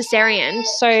had the cesarean.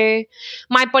 So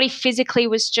my body physically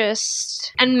was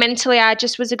just, and mentally I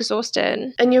just was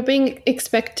exhausted. And you're being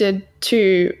expected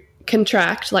to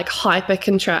contract, like hyper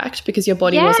contract, because your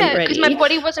body wasn't ready. because my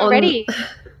body wasn't ready.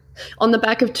 On the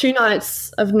back of 2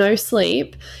 nights of no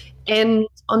sleep. And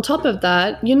on top of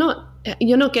that, you're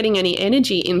not getting any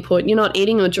energy input. You're not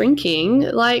eating or drinking.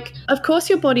 Like, of course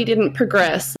your body didn't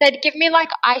progress. They'd give me like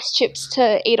ice chips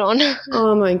to eat on.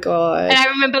 Oh my God. And I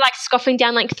remember like scoffing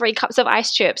down like 3 cups of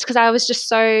ice chips because I was just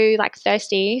so like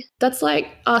thirsty. That's like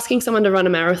asking someone to run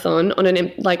a marathon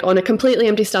on a completely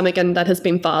empty stomach and that has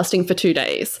been fasting for 2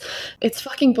 days. It's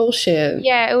fucking bullshit.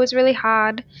 Yeah, it was really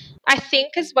hard. I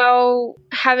think as well,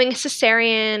 having a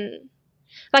cesarean,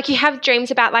 like you have dreams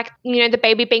about like, you know, the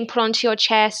baby being put onto your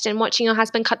chest and watching your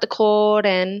husband cut the cord,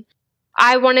 and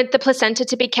I wanted the placenta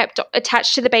to be kept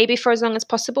attached to the baby for as long as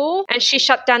possible. And she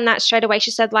shut down that straight away.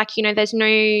 She said, like, you know, there's no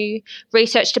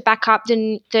research to back up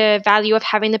the value of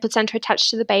having the placenta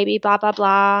attached to the baby, blah, blah,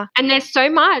 blah. And there's so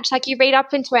much. Like, you read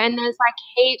up into it and there's like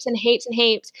heaps and heaps and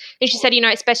heaps. And she said, you know,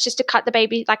 it's best just to cut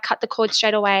the cord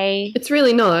straight away. It's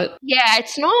really not. Yeah,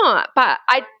 it's not. But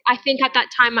I think at that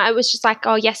time I was just like,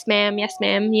 oh, yes, ma'am,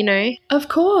 you know. Of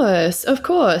course.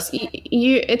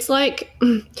 It's like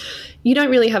you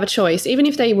don't really have a choice. Even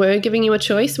if they were giving you a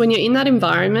choice, when you're in that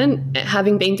environment,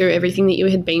 having been through everything that you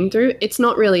had been through, it's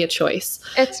not really a choice.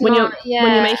 When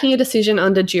you're making a decision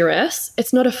under duress,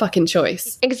 it's not a fucking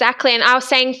choice. Exactly. And I was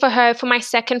saying for my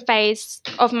second phase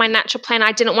of my natural plan,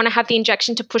 I didn't want to have the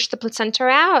injection to push the placenta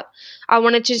out. I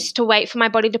wanted just to wait for my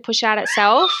body to push out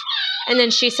itself. And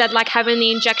then she said, like, having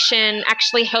the injection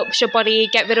actually helps your body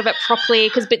get rid of it properly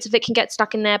because bits of it can get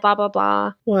stuck in there, blah, blah,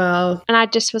 blah. Wow. And I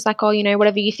just was like, oh, you know,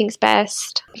 whatever you think's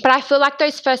best. But I feel like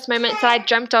those first moments that I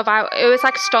dreamt of, it was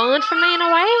like stolen from me in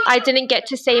a way. I didn't get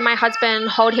to see my husband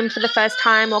hold him for the first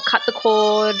time or cut the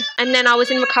cord. And then I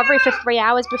was in recovery for 3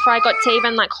 hours before I got to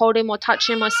even like hold him or touch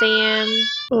him or see him.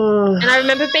 And I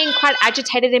remember being quite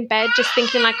agitated in bed, just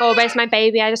thinking like, oh, where's my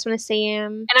baby? I just want to see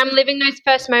him. And I'm living those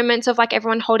first moments of like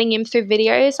everyone holding him through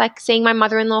videos, like seeing my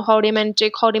mother-in-law hold him and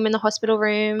Duke hold him in the hospital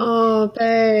room. Oh,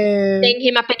 babe. Seeing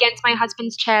him up against my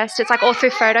husband's chest. It's like all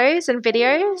through photos and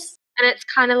videos. And it's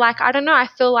kind of like, I don't know, I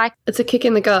feel like it's a kick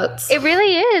in the guts. It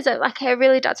really is. It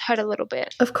really does hurt a little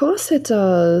bit. Of course it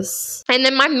does. And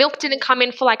then my milk didn't come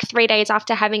in for like 3 days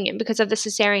after having him because of the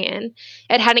cesarean.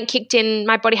 It hadn't kicked in.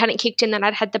 My body hadn't kicked in that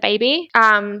I'd had the baby.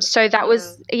 So that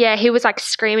was, he was like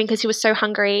screaming because he was so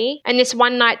hungry. And this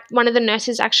one night, one of the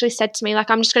nurses actually said to me,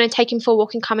 like, I'm just going to take him for a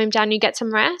walk and calm him down. You get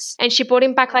some rest. And she brought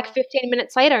him back like 15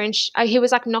 minutes later and he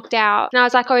was like knocked out. And I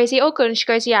was like, oh, is he all good? And she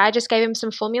goes, yeah, I just gave him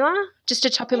some formula just to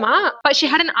top him up. But she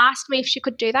hadn't asked me if she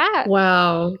could do that.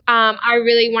 Wow. I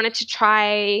really wanted to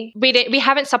try. We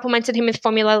haven't supplemented him with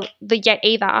formula yet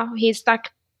either. He's like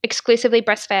exclusively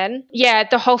breastfed. Yeah,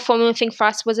 the whole formula thing for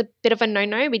us was a bit of a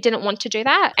no-no. We didn't want to do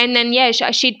that. And then,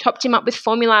 she topped him up with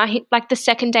formula like the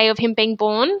second day of him being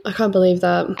born. I can't believe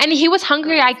that. And he was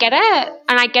hungry. I get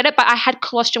it. But I had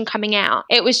colostrum coming out.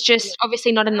 It was just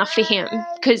obviously not enough for him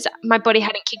because my body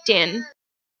hadn't kicked in.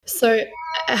 So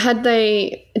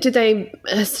did they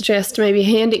suggest maybe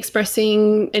hand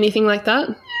expressing, anything like that?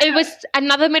 It was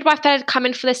another midwife that had come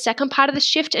in for the second part of the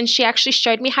shift, and she actually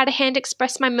showed me how to hand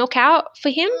express my milk out for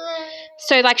him.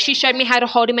 So like she showed me how to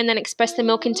hold him and then express the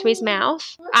milk into his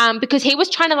mouth because he was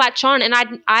trying to latch on, and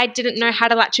I didn't know how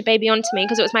to latch a baby onto me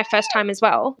because it was my first time as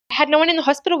well. I had no one in the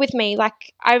hospital with me.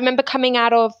 Like I remember coming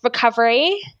out of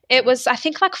recovery. It was I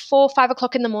think like 4 or 5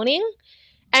 o'clock in the morning.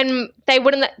 And they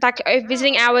wouldn't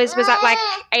visiting hours was at like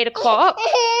 8 o'clock.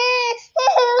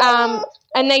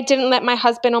 And they didn't let my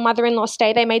husband or mother-in-law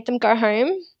stay. They made them go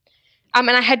home. And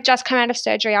I had just come out of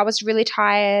surgery. I was really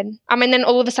tired. And then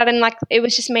all of a sudden, like, it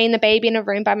was just me and the baby in a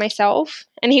room by myself.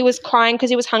 And he was crying because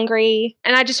he was hungry.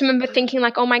 And I just remember thinking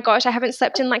like, oh my gosh, I haven't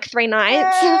slept in like 3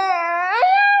 nights.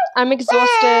 I'm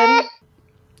exhausted.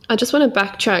 I just want to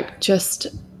backtrack just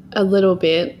a little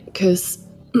bit because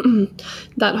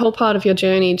that whole part of your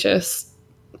journey just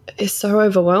is so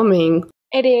overwhelming.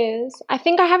 It is. I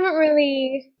think I'm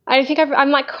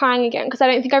like crying again because I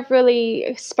don't think I've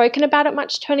really spoken about it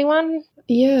much to anyone.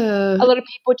 Yeah. A lot of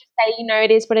people just say, you know, it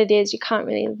is what it is. You can't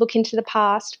really look into the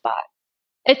past, but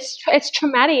it's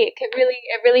traumatic. It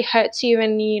really hurts you,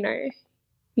 and you know.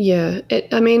 Yeah.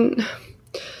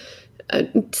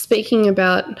 Speaking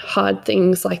about hard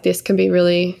things like this can be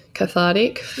really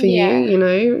cathartic for you, you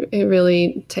know. It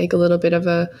really ease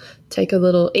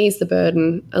the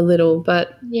burden a little,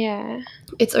 but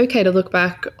it's okay to look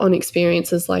back on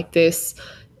experiences like this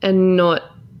and not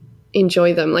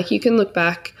enjoy them. Like you can look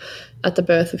back at the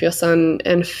birth of your son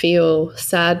and feel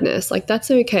sadness, like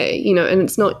that's okay, you know, and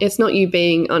it's not you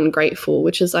being ungrateful,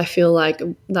 which is I feel like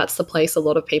that's the place a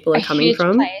lot of people are coming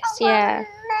from. Place, yeah.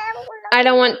 I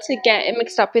don't want to get it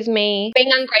mixed up with me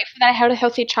being ungrateful that I had a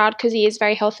healthy child, because he is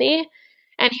very healthy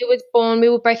and he was born, we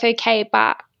were both okay,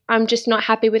 but I'm just not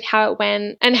happy with how it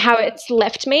went and how it's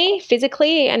left me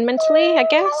physically and mentally, I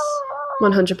guess.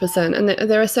 100%. And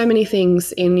there are so many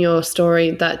things in your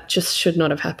story that just should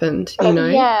not have happened, you know?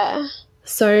 Yeah.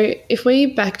 So if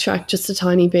we backtrack just a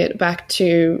tiny bit back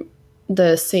to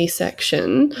the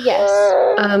C-section. Yes.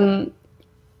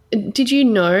 Did you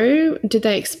know, did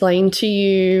they explain to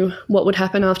you what would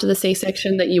happen after the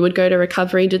C-section, that you would go to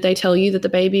recovery? Did they tell you that the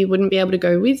baby wouldn't be able to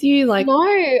go with you? No,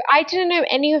 I didn't know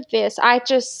any of this. I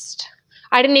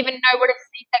didn't even know what a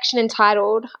C-section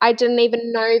entitled. I didn't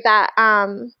even know that.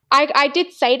 I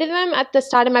did say to them at the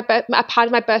start of my birth, a part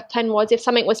of my birth plan was, if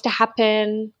something was to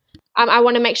happen, I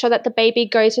want to make sure that the baby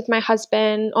goes with my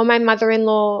husband or my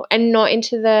mother-in-law and not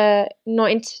into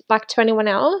like to anyone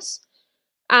else.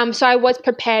 So I was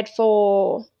prepared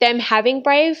for them having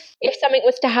Brave if something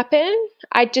was to happen.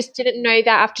 I just didn't know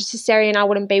that after cesarean I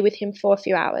wouldn't be with him for a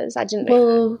few hours. I didn't know.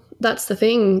 Well, that's the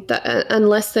thing, that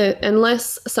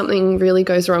unless something really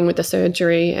goes wrong with the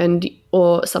surgery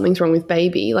or something's wrong with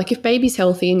baby, like if baby's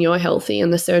healthy and you're healthy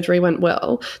and the surgery went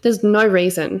well, there's no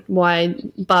reason why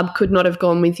Bub could not have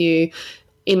gone with you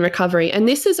in recovery. And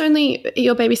this is only,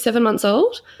 your baby's 7 months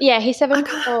old? Yeah, he's 7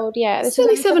 months old. Yeah, this is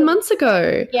only 7 months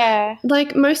ago. Yeah.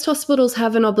 Like, most hospitals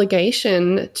have an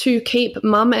obligation to keep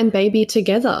mum and baby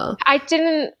together. I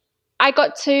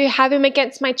got to have him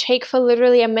against my cheek for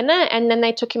literally a minute, and then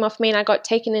they took him off me and I got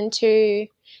taken into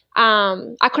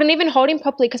I couldn't even hold him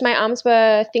properly because my arms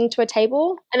were thinged to a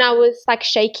table and I was like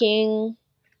shaking.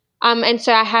 And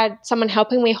so I had someone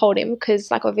helping me hold him because,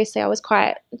 like, obviously I was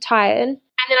quite tired.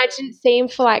 And then I didn't see him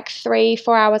for like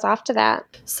 3-4 hours after that.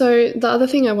 So the other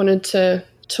thing I wanted to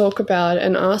talk about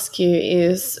and ask you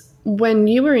is, when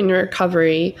you were in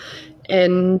recovery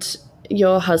and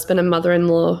your husband and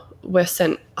mother-in-law were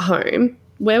sent home,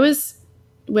 where was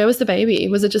the baby?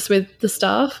 Was it just with the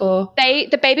staff, or?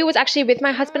 The baby was actually with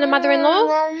my husband and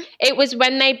mother-in-law. It was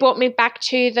when they brought me back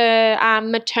to the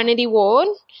maternity ward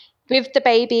with the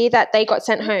baby that they got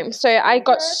sent home. So I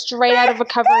got straight out of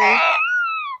recovery.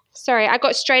 I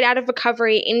got straight out of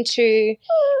recovery into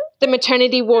the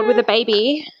maternity ward with a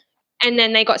baby, and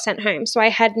then they got sent home. So I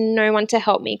had no one to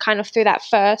help me kind of through that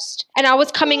first. And I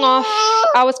was coming off,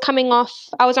 I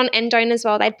was on endone as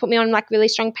well. They'd put me on like really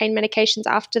strong pain medications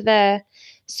after the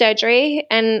surgery.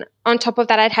 And on top of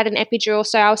that, I'd had an epidural.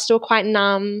 So I was still quite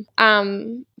numb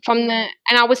and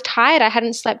I was tired. I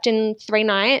hadn't slept in 3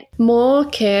 nights. More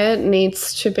care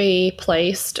needs to be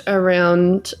placed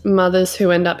around mothers who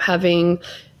end up having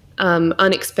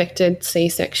unexpected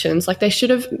C-sections. Like, they should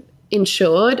have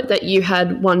ensured that you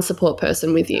had one support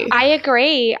person with you. I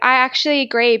agree. I actually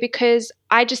agree, because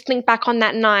I just think back on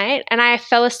that night and I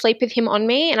fell asleep with him on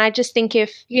me, and I just think,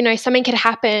 if, something had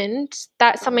happened,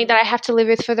 that's something that I have to live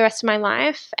with for the rest of my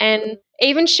life. And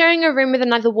even sharing a room with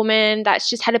another woman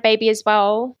that's just had a baby as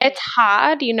well, it's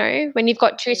hard, when you've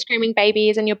got 2 screaming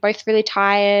babies and you're both really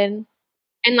tired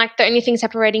and like the only thing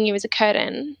separating you is a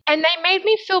curtain. And they made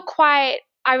me feel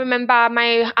I remember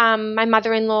my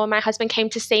mother-in-law, my husband, came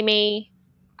to see me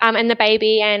and the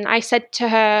baby, and I said to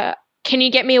her, "Can you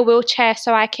get me a wheelchair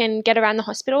so I can get around the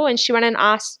hospital?" And she went and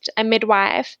asked a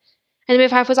midwife, and the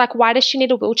midwife was like, "Why does she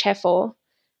need a wheelchair for?"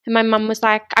 And my mum was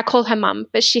like, I call her mum,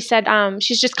 but she said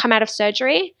she's just come out of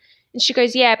surgery. And she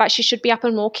goes, "Yeah, but she should be up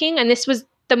and walking." And this was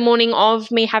the morning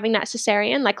of me having that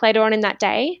cesarean, like later on in that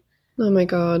day. Oh my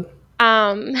God.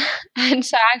 And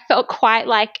so I felt quite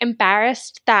like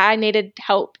embarrassed that I needed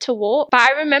help to walk. But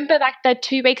I remember like the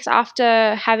 2 weeks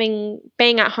after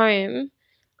being at home,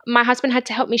 my husband had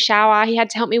to help me shower. He had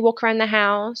to help me walk around the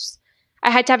house. I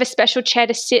had to have a special chair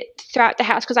to sit throughout the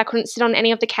house because I couldn't sit on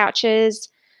any of the couches.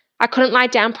 I couldn't lie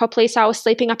down properly, so I was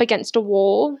sleeping up against a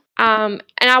wall. And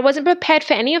I wasn't prepared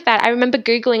for any of that. I remember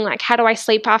Googling, like, how do I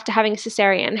sleep after having a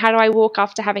cesarean? How do I walk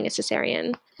after having a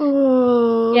cesarean?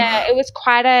 Oh. Yeah, it was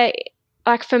quite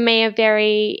for me, a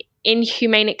very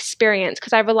inhumane experience,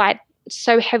 because I relied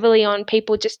so heavily on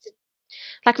people just to,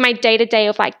 like, my day-to-day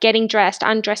of like getting dressed,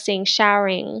 undressing,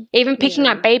 showering, even picking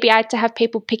up baby. I had to have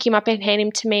people pick him up and hand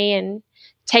him to me and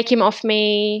take him off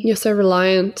me. You're so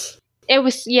reliant. It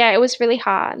was really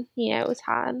hard. Yeah, it was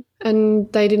hard.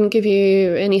 And they didn't give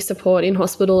you any support in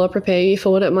hospital or prepare you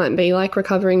for what it might be like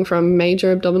recovering from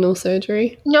major abdominal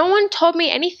surgery? No one told me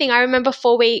anything. I remember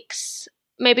 4 weeks,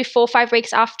 maybe 4 or 5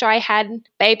 weeks after I had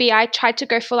baby, I tried to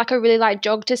go for like a really light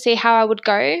jog to see how I would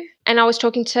go. And I was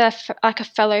talking to a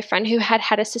fellow friend who had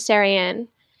had a cesarean.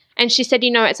 And she said,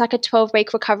 it's like a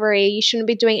 12-week recovery. You shouldn't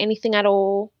be doing anything at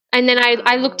all. And then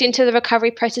I looked into the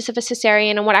recovery process of a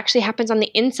cesarean and what actually happens on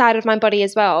the inside of my body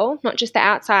as well, not just the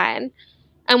outside,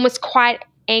 and was quite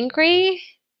angry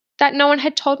that no one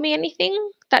had told me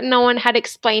anything, that no one had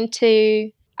explained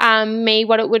to me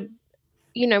what it would,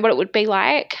 what it would be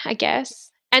like, I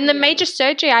guess. And the major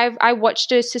surgery, I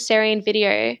watched a cesarean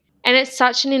video, and it's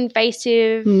such an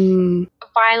invasive,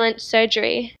 violent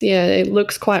surgery. Yeah, it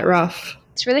looks quite rough.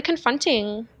 It's really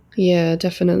confronting. Yeah,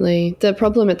 definitely. The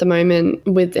problem at the moment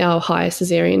with our high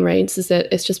cesarean rates is that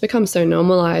it's just become so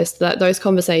normalised that those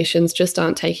conversations just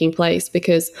aren't taking place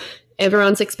because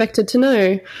everyone's expected to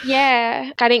know.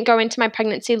 Yeah. I didn't go into my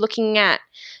pregnancy looking at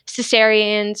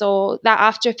cesareans or that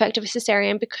after effect of a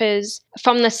cesarean because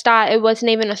from the start it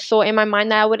wasn't even a thought in my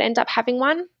mind that I would end up having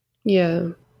one. Yeah.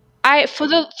 For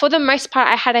the most part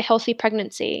I had a healthy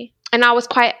pregnancy. And I was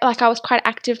quite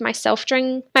active myself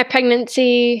during my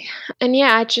pregnancy. And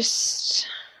yeah, I just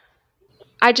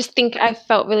think I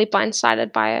felt really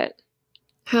blindsided by it.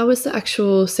 How was the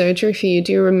actual surgery for you?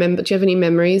 Do you have any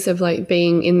memories of like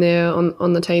being in there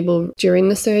on the table during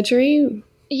the surgery?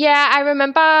 Yeah, I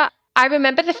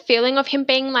remember the feeling of him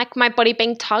being like my body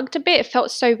being tugged a bit. It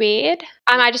felt so weird.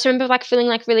 I just remember like feeling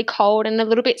like really cold and a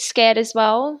little bit scared as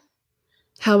well.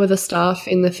 How were the staff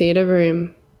in the theatre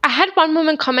room? I had one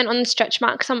woman comment on the stretch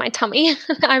marks on my tummy.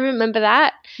 I remember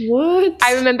that. What?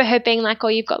 I remember her being like, "Oh,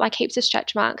 you've got like heaps of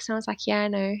stretch marks." And I was like, "Yeah, I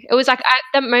know." It was like at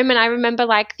that moment I remember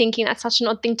like thinking that's such an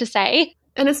odd thing to say.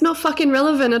 And it's not fucking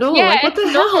relevant at all. Yeah, like, what the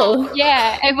hell?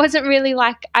 Yeah, it wasn't really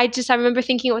like, I remember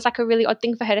thinking it was like a really odd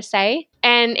thing for her to say.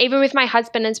 And even with my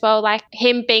husband as well, like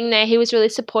him being there, he was really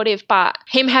supportive, but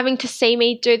him having to see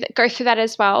me go through that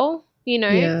as well,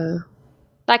 Yeah.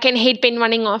 Like, and he'd been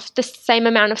running off the same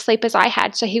amount of sleep as I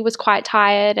had, so he was quite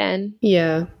tired and...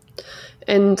 Yeah.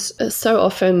 And so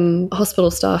often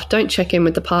hospital staff don't check in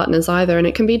with the partners either, and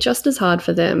it can be just as hard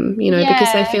for them,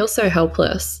 because they feel so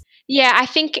helpless. Yeah, I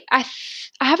think I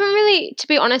haven't really, to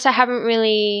be honest, I haven't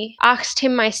really asked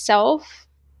him myself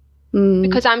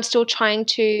because I'm still trying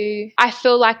to, I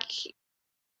feel like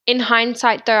in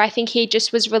hindsight though, I think he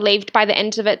just was relieved by the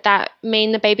end of it that me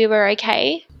and the baby were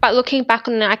okay. But looking back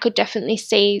on it, I could definitely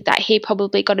see that he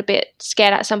probably got a bit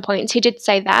scared at some points. He did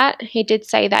say that. He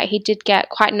did get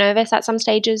quite nervous at some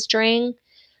stages during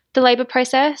the labour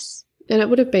process. And it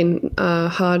would have been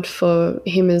hard for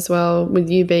him as well with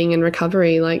you being in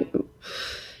recovery, like,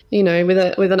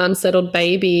 with an unsettled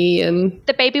baby. And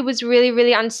the baby was really,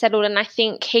 really unsettled, and I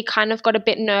think he kind of got a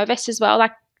bit nervous as well.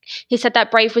 Like he said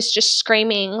that Brave was just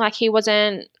screaming, like he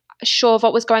wasn't sure of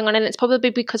what was going on, and it's probably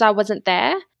because I wasn't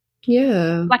there.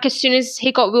 Yeah. Like as soon as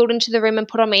he got wheeled into the room and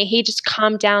put on me, he just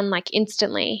calmed down like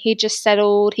instantly. He just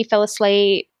settled, he fell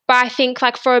asleep. But I think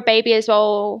like for a baby as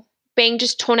well, being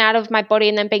just torn out of my body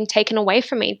and then being taken away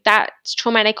from me, that's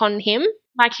traumatic on him.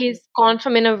 Like he's gone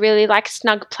from in a really like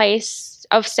snug place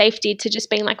of safety to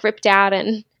just being like ripped out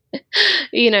and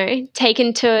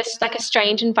taken to like a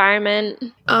strange environment.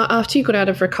 After you got out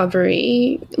of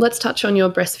recovery, let's touch on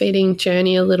your breastfeeding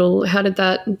journey a little. How did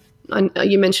that...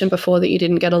 You mentioned before that you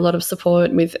didn't get a lot of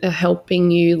support with helping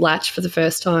you latch for the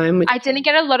first time. I didn't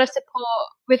get a lot of support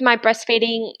with my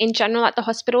breastfeeding in general at the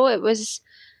hospital. It was,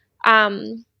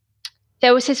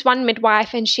 there was this one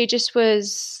midwife and she just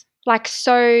was like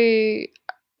so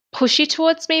pushy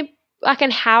towards me, like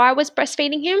in how I was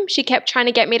breastfeeding him. She kept trying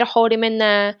to get me to hold him in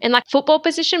like football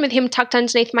position with him tucked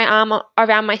underneath my arm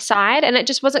around my side, and it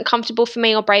just wasn't comfortable for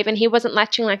me or Brave, and he wasn't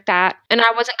latching like that, and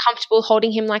I wasn't comfortable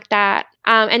holding him like that.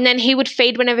 And then he would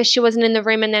feed whenever she wasn't in the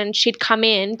room, and then she'd come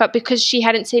in, but because she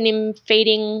hadn't seen him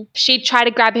feeding, she'd try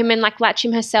to grab him and like latch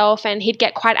him herself, and he'd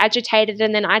get quite agitated,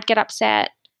 and then I'd get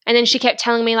upset. And then she kept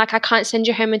telling me like, I can't send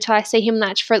you home until I see him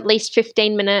latch for at least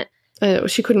 15 minutes.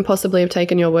 She couldn't possibly have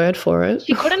taken your word for it.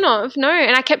 She couldn't have, no.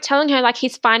 And I kept telling her, like,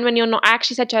 he's fine when you're not. I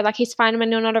actually said to her, like, he's fine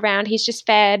when you're not around. He's just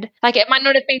fed. Like, it might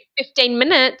not have been 15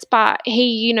 minutes, but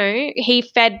he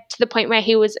fed to the point where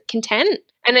he was content.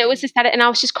 And it was just that, and I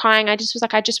was just crying. I just was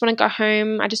like, I just want to go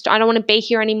home. I don't want to be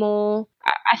here anymore.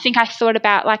 I think I thought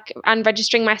about, like,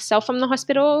 unregistering myself from the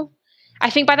hospital.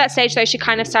 I think by that stage, though, she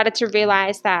kind of started to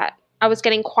realize that I was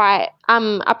getting quite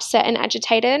upset and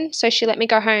agitated. So she let me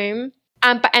go home.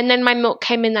 And then my milk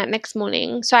came in that next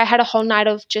morning. So I had a whole night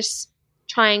of just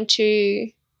trying to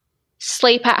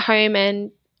sleep at home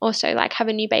and also like have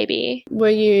a new baby.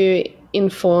 Were you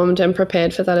informed and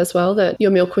prepared for that as well, that your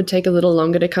milk would take a little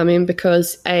longer to come in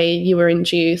because A, you were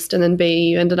induced, and then B,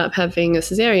 you ended up having a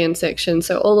cesarean section?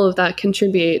 So all of that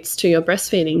contributes to your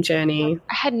breastfeeding journey.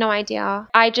 I had no idea.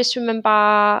 I just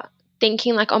remember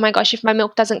thinking like, oh my gosh, if my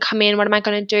milk doesn't come in, what am I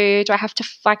going to do? Do I have to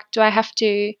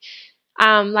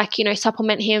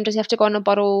supplement him? Does he have to go on a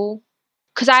bottle?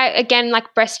 because again,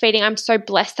 like breastfeeding, I'm so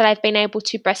blessed that I've been able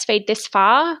to breastfeed this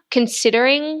far,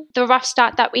 considering the rough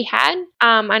start that we had.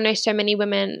 I know so many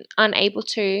women aren't able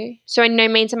to. So in no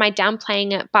means am I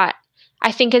downplaying it, but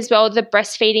I think as well the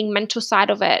breastfeeding mental side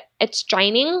of it, it's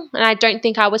draining. And I don't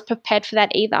think I was prepared for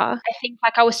that either. I think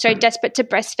like I was so desperate to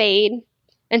breastfeed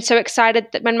and so excited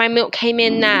that when my milk came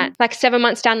in that like 7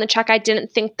 months down the track, I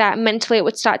didn't think that mentally it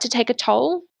would start to take a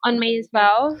toll on me as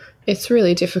well. It's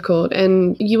really difficult,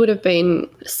 and you would have been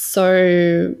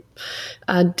so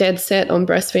dead set on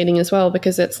breastfeeding as well,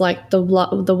 because it's like the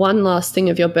one last thing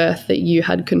of your birth that you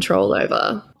had control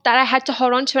over. That I had to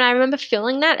hold on to. And I remember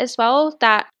feeling that as well,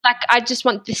 that like I just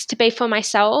want this to be for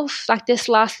myself, like this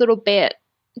last little bit,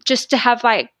 just to have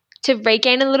like to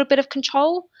regain a little bit of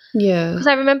control. Yeah. Because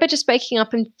I remember just waking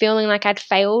up and feeling like I'd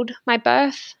failed my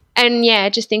birth. And yeah,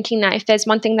 just thinking that if there's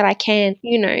one thing that I can,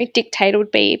 dictate,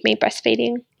 would be me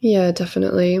breastfeeding. Yeah,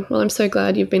 definitely. Well, I'm so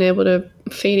glad you've been able to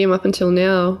feed him up until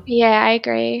now. Yeah, I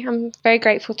agree. I'm very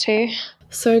grateful too.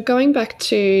 So going back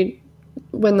to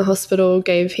when the hospital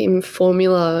gave him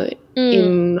formula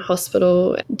in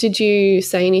hospital, did you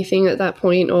say anything at that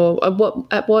point, or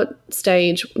at what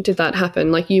stage did that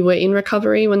happen? Like you were in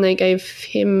recovery when they gave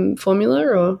him formula,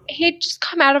 or? He'd just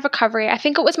come out of recovery. I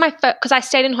think it was my first, because I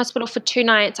stayed in hospital for 2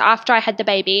 nights after I had the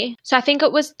baby. So I think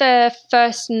it was the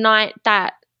first night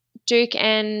that Duke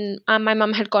and my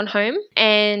mum had gone home,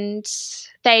 and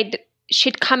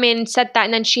she'd come in, said that,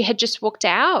 and then she had just walked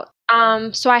out.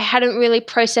 So I hadn't really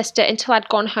processed it until I'd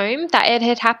gone home that it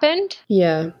had happened.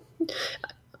 Yeah.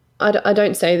 I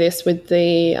don't say this with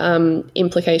the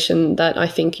implication that I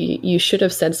think you should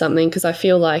have said something, because I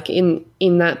feel like in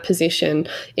that position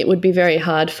it would be very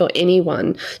hard for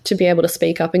anyone to be able to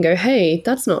speak up and go, hey,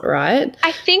 that's not right.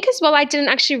 I think as well I didn't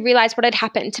actually realise what had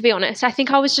happened, to be honest. I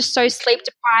think I was just so sleep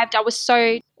deprived. I was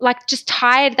so just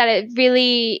tired that it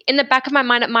really, in the back of my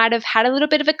mind, it might have had a little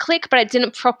bit of a click, but it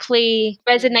didn't properly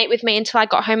resonate with me until I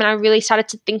got home and I really started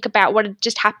to think about what had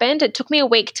just happened. It took me a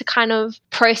week to kind of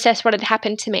process what had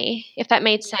happened to me, if that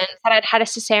made sense. That I'd had a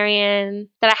cesarean,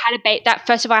 that I had a baby, that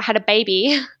first of all I had a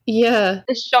baby. Yeah.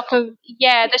 The shock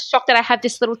that I had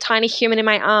this little tiny human in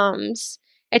my arms.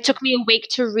 It took me a week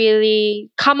to really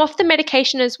come off the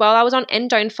medication as well. I was on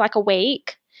endone for like a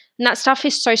week, and that stuff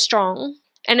is so strong.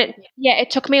 And it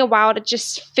took me a while to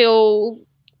just feel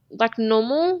like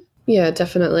normal. Yeah,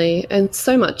 definitely. And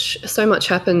so much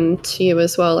happened to you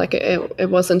as well. Like it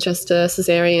wasn't just a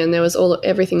cesarean. There was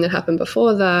everything that happened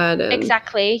before that.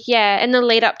 Exactly. Yeah. And the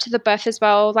lead up to the birth as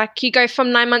well. Like you go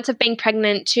from 9 months of being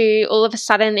pregnant to all of a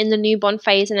sudden in the newborn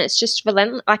phase, and it's just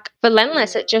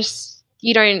relentless. It just,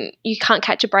 you can't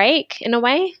catch a break in a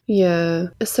way. Yeah.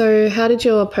 So how did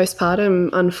your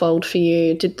postpartum unfold for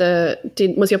you?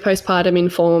 Was your postpartum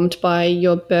informed by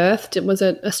your birth? Was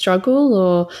it a struggle,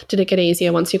 or did it get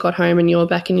easier once you got home and you were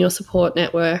back in your support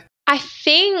network? I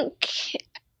think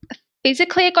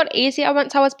physically it got easier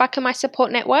once I was back in my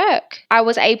support network. I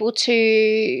was able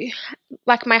to,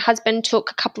 my husband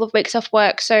took a couple of weeks off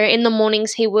work. So in the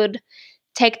mornings he would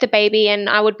take the baby and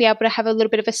I would be able to have a little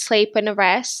bit of a sleep and a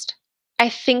rest. I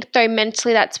think though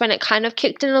mentally that's when it kind of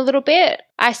kicked in a little bit.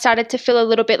 I started to feel a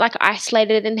little bit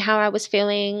isolated in how I was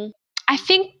feeling. I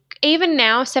think even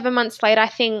now, 7 months later,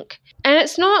 and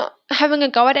it's not having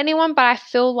a go at anyone, but I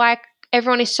feel like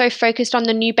everyone is so focused on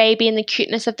the new baby and the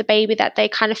cuteness of the baby that they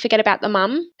kind of forget about the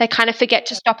mum. They kind of forget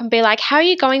to stop and be like, how are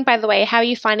you going, by the way? How are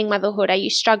you finding motherhood? Are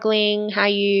you struggling?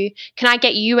 Can I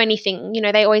get you anything?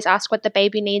 They always ask what the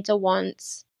baby needs or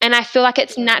wants. And I feel like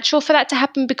it's natural for that to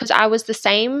happen because I was the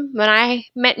same when I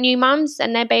met new mums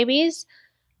and their babies.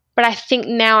 But I think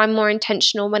now I'm more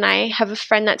intentional when I have a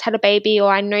friend that's had a baby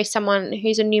or I know someone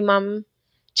who's a new mum,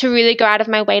 to really go out of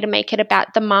my way to make it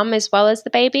about the mum as well as the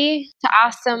baby. To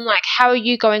ask them, how are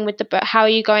you going with the birth? How are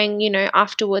you going,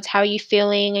 afterwards? How are you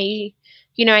feeling?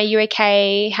 Are you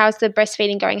okay? How's the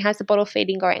breastfeeding going? How's the bottle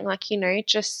feeding going?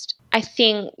 I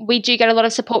think we do get a lot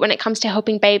of support when it comes to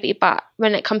helping baby, but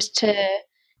when it comes to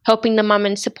helping the mum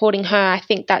and supporting her, I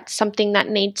think that's something that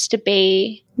needs to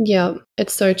be. Yeah,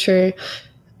 it's so true.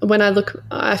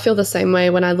 I feel the same way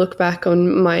when I look back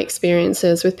on my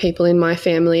experiences with people in my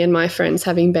family and my friends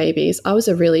having babies. I was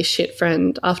a really shit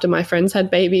friend after my friends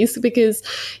had babies because,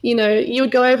 you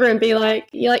would go over and be like,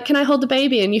 can I hold the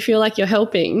baby? And you feel like you're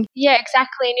helping. Yeah,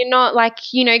 exactly. And you're not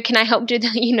can I help do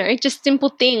that? Just simple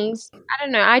things. I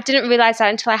don't know. I didn't realize that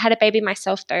until I had a baby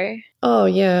myself, though. Oh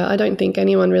yeah, I don't think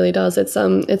anyone really does. It's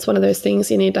one of those things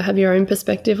you need to have your own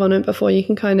perspective on it before you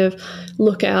can kind of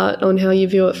look out on how you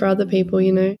view it for other people,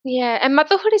 you know. Yeah, and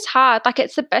motherhood is hard. Like,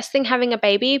 it's the best thing having a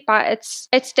baby, but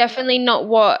it's definitely not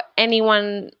what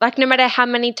anyone, like, no matter how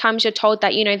many times you're told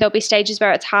that, you know, there'll be stages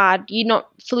where it's hard, you're not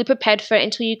fully prepared for it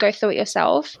until you go through it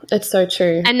yourself. It's so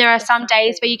true. And there are some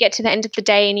days where you get to the end of the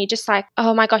day and you're just like,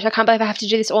 oh my gosh, I can't believe I have to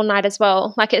do this all night as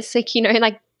well. Like, it's like, you know,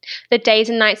 like the days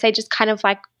and nights, they just kind of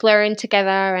like blur in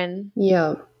together. And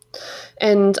yeah.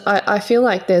 And I feel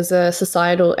like there's a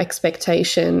societal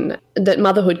expectation that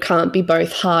motherhood can't be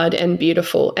both hard and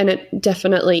beautiful, and it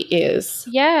definitely is.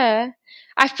 yeah,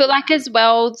 I feel like as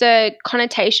well the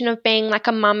connotation of being like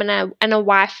a mum and a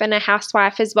wife and a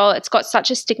housewife as well, it's got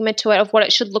such a stigma to it of what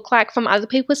it should look like from other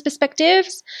people's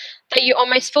perspectives that you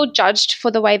almost feel judged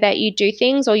for the way that you do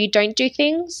things or you don't do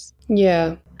things.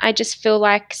 Yeah. I just feel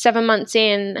like 7 months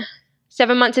isn't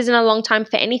a long time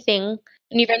for anything.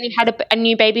 And you've only had a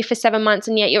new baby for 7 months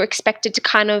and yet you're expected to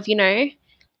kind of, you know,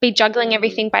 be juggling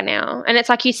everything by now. And it's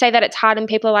like you say that it's hard and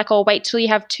people are like, oh, wait till you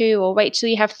have 2 or wait till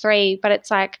you have 3. But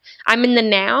it's like I'm in the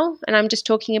now and I'm just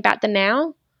talking about the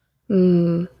now.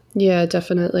 Yeah,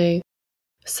 definitely.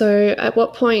 So at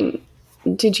what point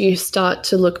did you start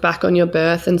to look back on your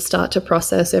birth and start to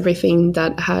process everything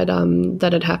that had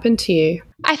happened to you?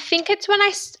 I think it's when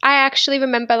I actually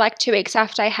remember like 2 weeks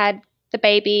after I had the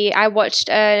baby, I watched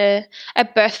a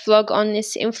birth vlog on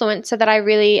this influencer that I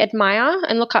really admire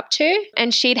and look up to,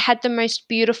 and she'd had the most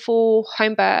beautiful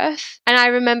home birth. And I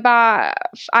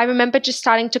remember just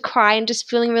starting to cry and just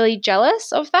feeling really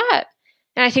jealous of that.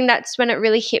 And I think that's when it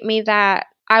really hit me that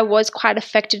I was quite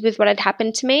affected with what had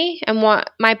happened to me and what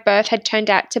my birth had turned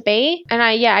out to be. And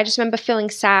I just remember feeling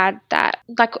sad, that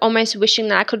like almost wishing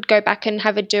that I could go back and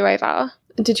have a do-over.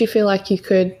 Did you feel like you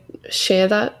could share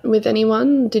that with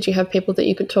anyone? Did you have people that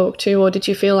you could talk to, or did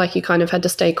you feel like you kind of had to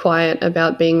stay quiet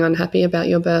about being unhappy about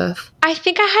your birth? I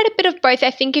think I had a bit of both.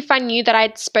 I think if I knew that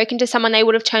I'd spoken to someone, they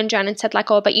would have turned around and said like,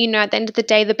 oh, but you know, at the end of the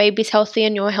day, the baby's healthy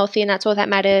and you're healthy and that's all that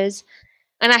matters.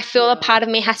 And I feel a part of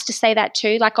me has to say that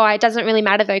too. Like, oh, it doesn't really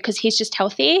matter though because he's just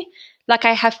healthy. Like,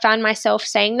 I have found myself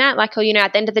saying that, like, oh, you know,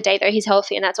 at the end of the day though, he's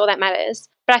healthy and that's all that matters.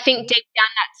 But I think deep down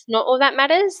that's not all that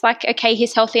matters. Like, okay,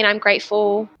 he's healthy and I'm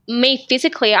grateful. Me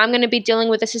physically, I'm going to be dealing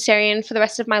with a cesarean for the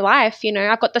rest of my life. You know,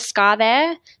 I've got the scar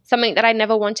there, something that I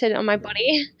never wanted on my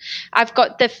body. I've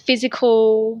got the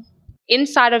physical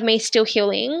inside of me still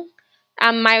healing.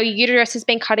 My uterus has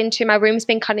been cut into, my womb's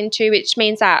been cut into, which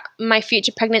means that my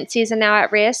future pregnancies are now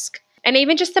at risk. And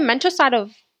even just the mental side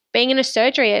of being in a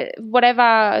surgery,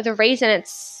 whatever the reason,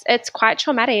 it's quite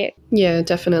traumatic. Yeah,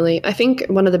 definitely. I think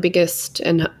one of the biggest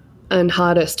and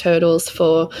hardest hurdles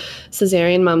for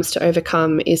cesarean mums to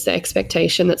overcome is the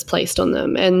expectation that's placed on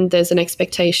them. And there's an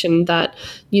expectation that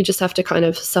you just have to kind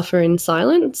of suffer in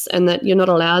silence, and that you're not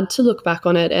allowed to look back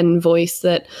on it and voice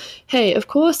that, hey, of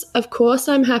course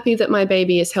I'm happy that my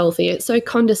baby is healthy. It's so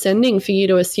condescending for you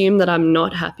to assume that I'm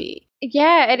not happy.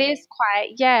 Yeah, it is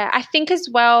quite. Yeah, I think as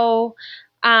well,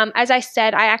 as I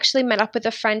said, I actually met up with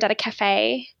a friend at a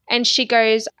cafe, and she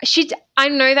goes, I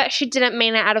know that she didn't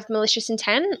mean it out of malicious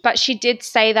intent, but she did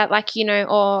say that, like, you know,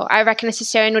 or I reckon a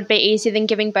cesarean would be easier than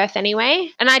giving birth anyway.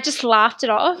 And I just laughed it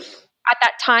off at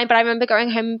that time, but I remember going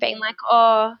home and being like,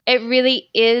 oh, it really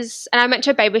is. And I went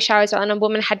to a baby shower as well, and a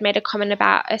woman had made a comment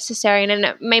about a cesarean, and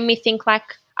it made me think like,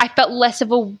 I felt less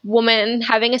of a woman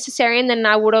having a cesarean than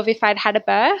I would have if I'd had a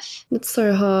birth. It's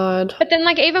so hard. But then,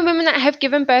 like, even women that have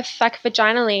given birth, like,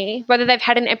 vaginally, whether they've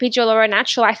had an epidural or a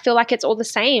natural, I feel like it's all the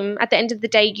same. At the end of the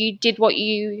day, you did what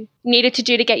you needed to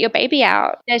do to get your baby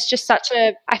out. There's just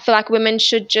I feel like women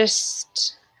should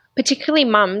just, particularly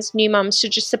new mums,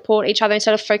 should just support each other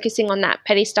instead of focusing on that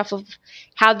petty stuff of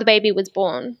how the baby was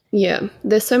born. Yeah,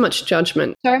 there's so much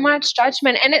judgment. So much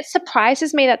judgment. And it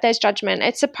surprises me that there's judgment.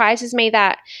 It surprises me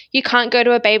that you can't go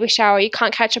to a baby shower, you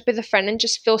can't catch up with a friend and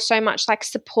just feel so much like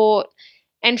support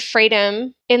and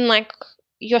freedom in like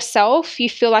yourself. You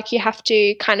feel like you have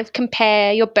to kind of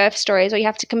compare your birth stories, or you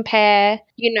have to compare,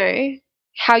 you know,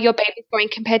 how your baby's going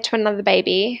compared to another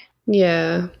baby.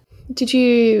 Yeah. Did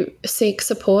you seek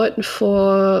support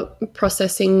for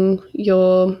processing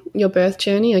your birth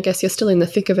journey? I guess you're still in the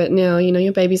thick of it now. You know,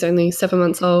 your baby's only 7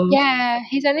 months old. Yeah,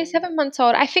 he's only 7 months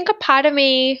old. I think a part of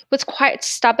me was quite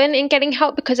stubborn in getting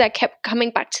help because I kept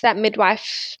coming back to that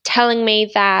midwife telling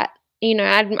me that, you know,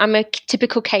 I'm a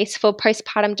typical case for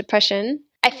postpartum depression.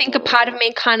 I think a part of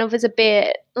me kind of was a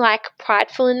bit like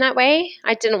prideful in that way.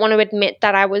 I didn't want to admit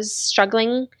that I was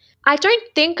struggling. I don't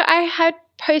think I had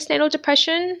postnatal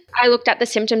depression. I looked at the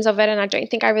symptoms of it and I don't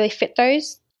think I really fit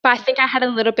those. But I think I had a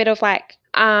little bit of like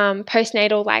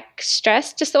postnatal like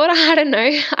stress disorder. I don't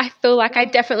know. I feel like I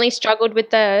definitely struggled with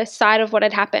the side of what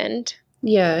had happened.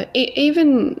 Yeah,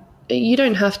 even you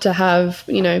don't have to have,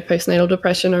 postnatal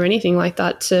depression or anything like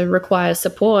that to require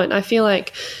support. I feel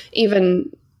like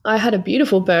even I had a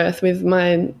beautiful birth with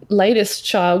my latest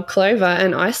child, Clover,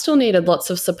 and I still needed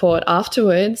lots of support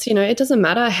afterwards. It doesn't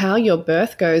matter how your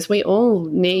birth goes, we all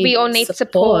need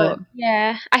support.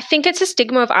 Yeah. I think it's a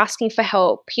stigma of asking for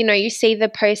help. You see the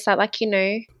posts that like,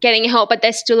 getting help, but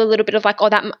there's still a little bit of like, oh,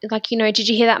 that, like, did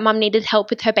you hear that mum needed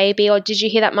help with her baby? Or did you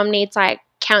hear that mum needs like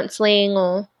counseling?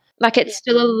 Or like it's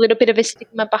still a little bit of a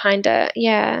stigma behind it.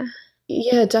 Yeah.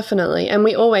 Yeah, definitely. And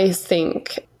we always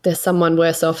think there's someone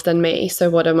worse off than me, so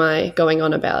what am I going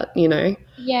on about,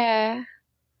 Yeah.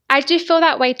 I do feel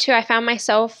that way too. I found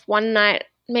myself one night,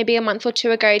 maybe a month or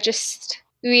two ago, just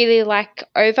really like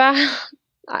over.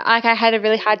 Like I had a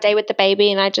really hard day with the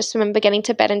baby, and I just remember getting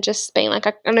to bed and just being like,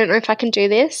 I don't know if I can do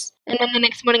this. And then the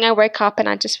next morning I woke up and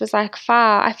I just was like,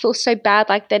 I feel so bad.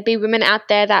 Like there'd be women out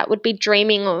there that would be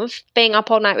dreaming of being up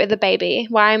all night with a baby.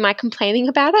 Why am I complaining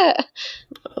about it?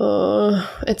 Oh,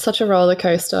 it's such a roller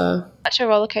coaster. Such a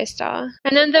roller coaster.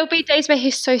 And then there'll be days where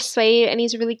he's so sweet and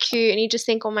he's really cute and you just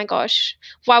think, oh my gosh,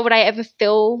 why would I ever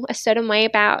feel a certain way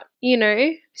about,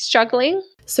 struggling?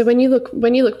 So when you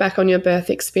look back on your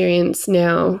birth experience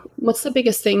now, what's the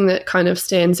biggest thing that kind of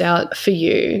stands out for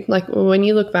you? Like when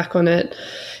you look back on it,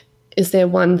 is there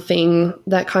one thing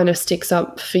that kind of sticks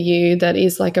up for you that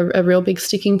is like a real big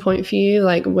sticking point for you?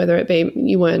 Like whether it be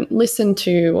you weren't listened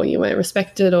to or you weren't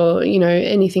respected or,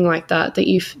 anything like that,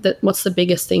 what's the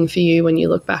biggest thing for you when you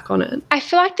look back on it? I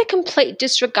feel like the complete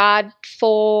disregard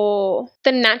for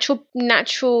the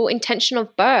natural intention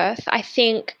of birth. I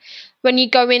think when you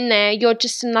go in there, you're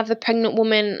just another pregnant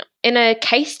woman in a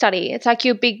case study. It's like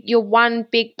you're one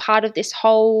big part of this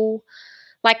whole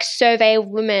like survey of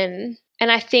women.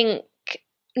 And I think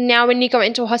now when you go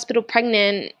into a hospital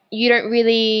pregnant, you don't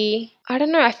really, I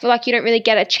don't know, I feel like you don't really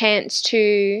get a chance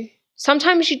to,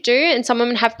 sometimes you do, and some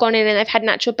women have gone in and they've had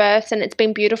natural births and it's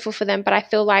been beautiful for them. But I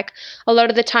feel like a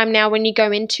lot of the time now when you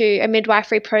go into a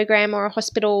midwifery program or a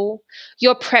hospital,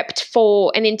 you're prepped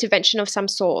for an intervention of some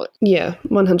sort. Yeah,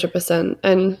 100%.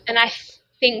 And I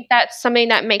think that's something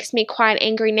that makes me quite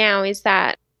angry now is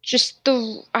that just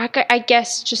the lack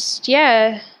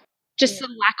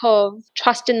of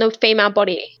trust in the female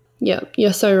body. Yeah,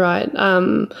 you're so right.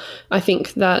 I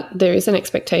think that there is an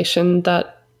expectation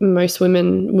that most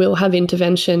women will have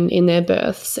intervention in their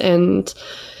births, and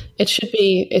it should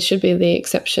be the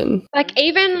exception. Like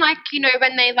even like,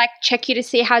 when they like check you to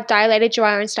see how dilated you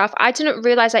are and stuff, I didn't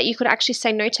realize that you could actually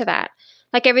say no to that.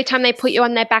 Like every time they put you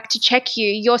on their back to check you,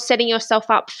 you're setting yourself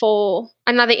up for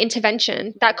another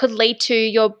intervention that could lead to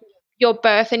your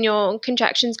birth and your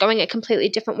contractions going a completely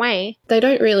different way. They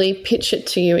don't really pitch it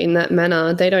to you in that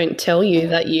manner. They don't tell you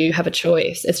that you have a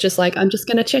choice. It's just like, I'm just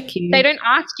going to check you. They don't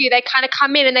ask you. They kind of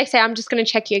come in and they say, I'm just going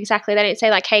to check you. Exactly. They don't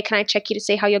say like, hey, can I check you to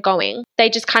see how you're going? They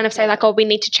just kind of say like, oh, we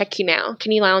need to check you now.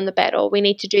 Can you lie on the bed? Or we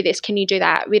need to do this. Can you do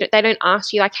that? They don't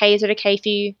ask you like, hey, is it okay if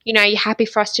you're happy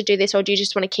for us to do this? Or do you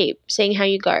just want to keep seeing how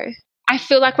you go? I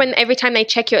feel like every time they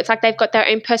check you, it's like they've got their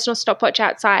own personal stopwatch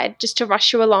outside just to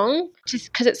rush you along,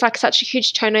 just because it's like such a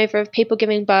huge turnover of people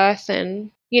giving birth. And,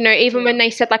 even when they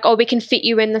said like, oh, we can fit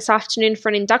you in this afternoon for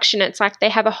an induction, it's like they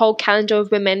have a whole calendar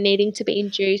of women needing to be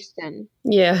induced. And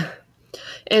yeah.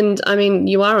 And I mean,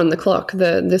 you are on the clock.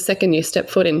 The second you step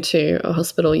foot into a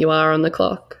hospital, you are on the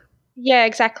clock. Yeah,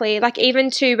 exactly. Like even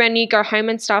to when you go home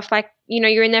and stuff, like,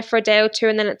 you're in there for a day or two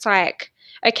and then it's like,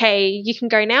 okay, you can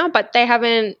go now, but they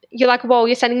haven't, you're like, whoa,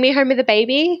 you're sending me home with a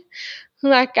baby?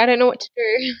 Like, I don't know what to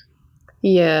do.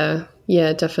 Yeah,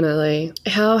 definitely.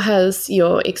 How has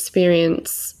your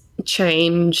experience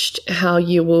changed how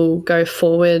you will go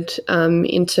forward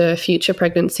into future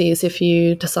pregnancies if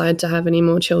you decide to have any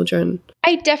more children?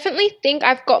 I definitely think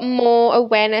I've got more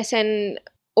awareness and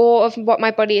awe of what my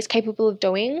body is capable of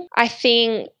doing. I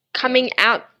think coming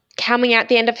out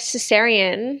the end of a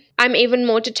cesarean, I'm even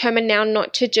more determined now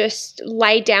not to just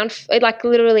lay down, like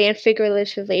literally and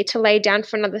figuratively, to lay down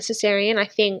for another cesarean. I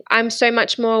think I'm so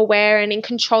much more aware and in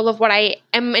control of what I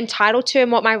am entitled to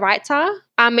and what my rights are,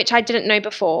 which I didn't know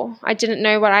before. I didn't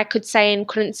know what I could say and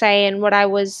couldn't say and what I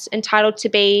was entitled to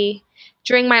be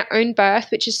during my own birth,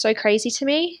 which is so crazy to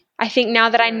me. I think now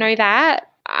that I know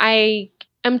that, I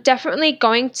am definitely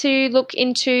going to look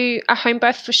into a home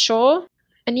birth for sure.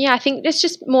 And yeah, I think it's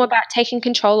just more about taking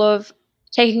control of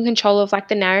like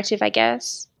the narrative, I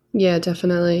guess. Yeah,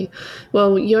 definitely.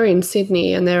 Well, you're in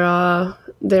Sydney and there are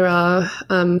there are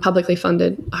publicly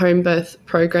funded home birth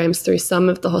programs through some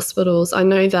of the hospitals. I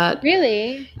know that.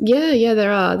 Really? Yeah,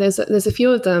 there are. There's a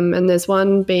few of them, and there's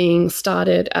one being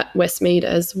started at Westmead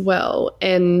as well.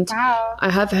 And Wow. I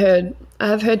have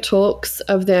heard talks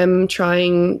of them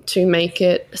trying to make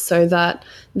it so that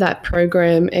that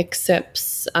program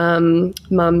accepts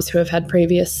mums who have had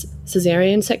previous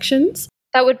cesarean sections.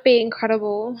 That would be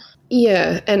incredible.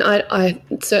 Yeah, and I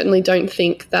certainly don't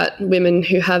think that women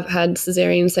who have had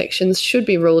cesarean sections should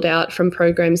be ruled out from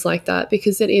programs like that,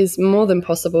 because it is more than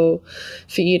possible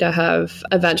for you to have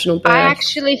a vaginal birth. I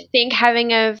actually think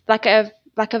having a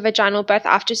vaginal birth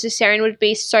after cesarean would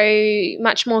be so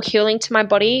much more healing to my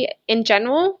body in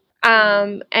general,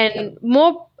 and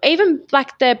more even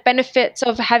like the benefits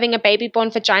of having a baby born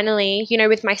vaginally, you know,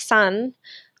 with my son.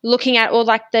 Looking at all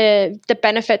like the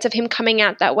benefits of him coming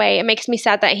out that way, it makes me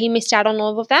sad that he missed out on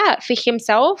all of that for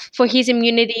himself, for his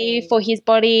immunity, for his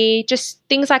body, just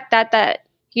things like that,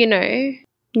 you know.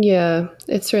 Yeah,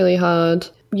 it's really hard.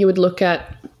 You would look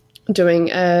at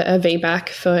doing a VBAC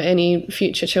for any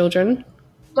future children?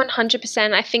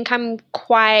 100%. I think I'm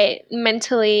quite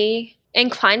mentally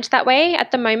inclined that way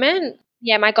at the moment.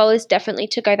 Yeah, my goal is definitely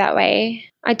to go that way.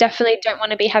 I definitely don't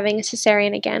want to be having a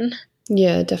cesarean again.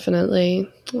 Yeah, definitely.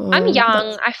 I'm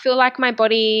young. I feel like my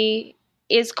body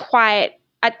is quite,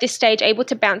 at this stage, able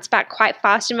to bounce back quite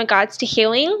fast in regards to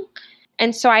healing.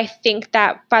 And so I think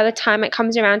that by the time it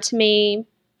comes around to me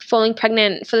falling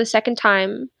pregnant for the second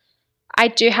time, I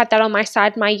do have that on my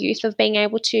side, my youth of being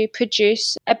able to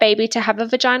produce a baby to have a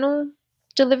vaginal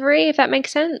delivery, if that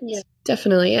makes sense. Yeah,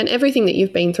 definitely. And everything that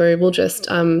you've been through will just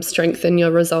strengthen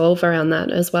your resolve around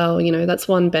that as well. You know, that's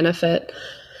one benefit,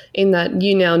 in that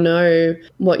you now know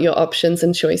what your options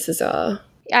and choices are.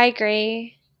 I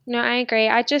agree. No, I agree.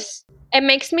 It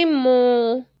makes me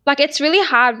more, like, it's really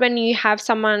hard when you have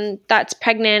someone that's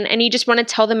pregnant and you just want to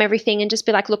tell them everything and just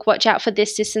be like, look, watch out for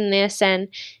this, this, and this. And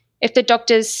if the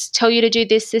doctors tell you to do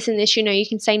this, this, and this, you know, you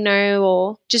can say no,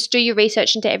 or just do your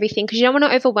research into everything, because you don't want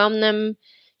to overwhelm them.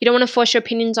 You don't want to force your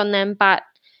opinions on them. But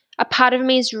a part of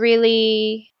me is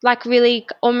really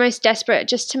almost desperate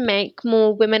just to make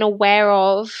more women aware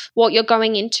of what you're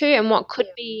going into and what could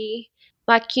be,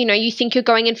 like, you know, you think you're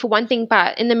going in for one thing,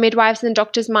 but in the midwives and the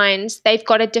doctors' minds, they've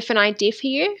got a different idea for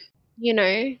you, you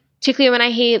know, particularly when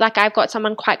I hear, like, I've got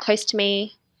someone quite close to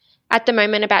me at the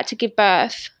moment about to give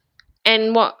birth,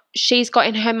 and what she's got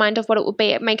in her mind of what it will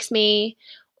be, it makes me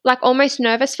like almost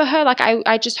nervous for her. Like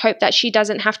I just hope that she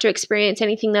doesn't have to experience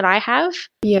anything that I have.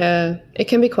 Yeah, it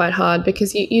can be quite hard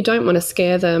because you don't want to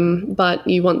scare them, but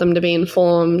you want them to be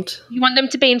informed. You want them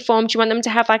to be informed. You want them to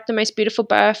have like the most beautiful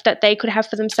birth that they could have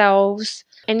for themselves.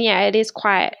 And yeah, it is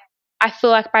quite, I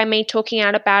feel like by me talking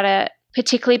out about it,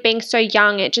 particularly being so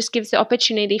young, it just gives the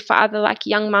opportunity for other like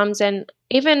young mums, and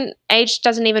even age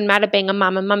doesn't even matter being a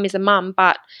mum is a mum,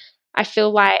 but I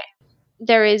feel like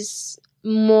there is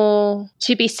more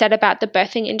to be said about the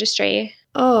birthing industry.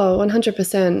 Oh,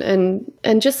 100%.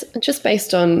 And just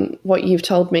based on what you've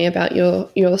told me about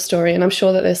your story, and I'm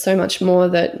sure that there's so much more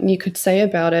that you could say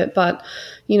about it, but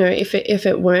you know, if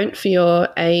it weren't for your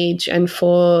age and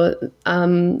for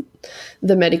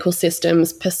the medical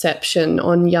system's perception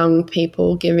on young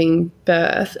people giving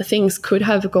birth, things could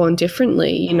have gone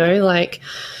differently, you know, like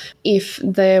if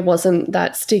there wasn't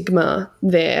that stigma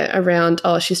there around,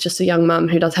 oh, she's just a young mum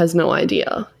who has no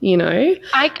idea, you know?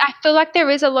 I feel like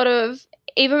there is a lot of,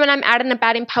 even when I'm out and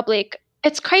about in public,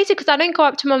 it's crazy because I don't go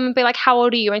up to mum and be like, how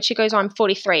old are you? And she goes, oh, I'm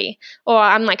 43, or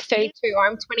I'm like 32, or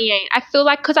I'm 28. I feel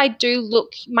like because I do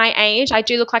look my age, I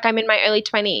do look like I'm in my early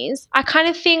 20s. I kind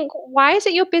of think, why is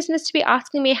it your business to be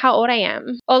asking me how old I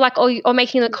am? Or like, or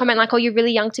making the comment like, oh, you're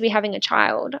really young to be having a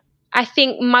child. I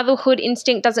think motherhood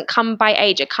instinct doesn't come by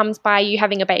age. It comes by you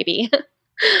having a baby.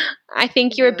 I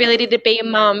think your ability to be a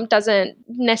mum doesn't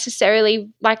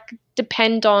necessarily like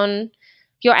depend on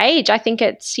your age. I think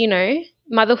it's, you know,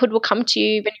 motherhood will come to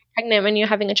you when you're pregnant, when you're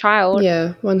having a child.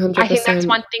 Yeah, 100%. I think that's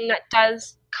one thing that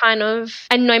does kind of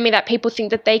annoy me, that people think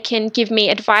that they can give me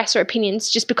advice or opinions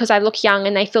just because I look young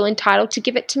and they feel entitled to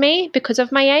give it to me because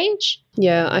of my age.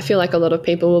 Yeah, I feel like a lot of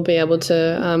people will be able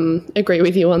to agree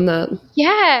with you on that.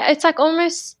 Yeah, it's like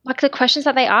almost like the questions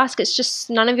that they ask, it's just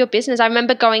none of your business. I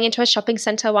remember going into a shopping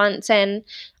centre once and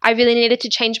I really needed to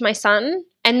change my son.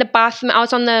 And the bathroom, I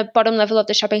was on the bottom level of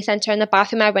the shopping centre, and the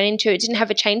bathroom I went into, it didn't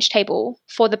have a change table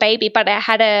for the baby, but it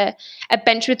had a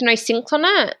bench with no sinks on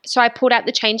it. So I pulled out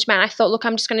the change mat. I thought, look,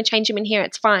 I'm just going to change him in here.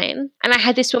 It's fine. And I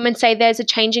had this woman say, there's a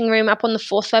changing room up on the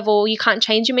 4th level. You can't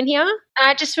change him in here. And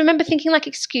I just remember thinking, like,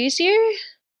 excuse you?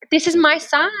 This is my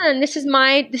son. This is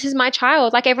my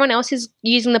child. Like, everyone else is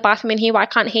using the bathroom in here. Why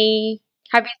can't he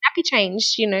have his nappy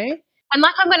changed, you know? I'm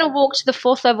like, I'm going to walk to the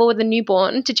 4th level with a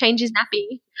newborn to change his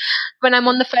nappy when I'm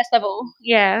on the 1st level.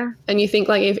 Yeah. And you think,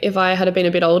 like, if I had been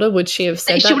a bit older, would she have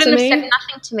said that to me? She wouldn't have said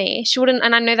nothing to me. She wouldn't,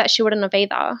 and I know that she wouldn't have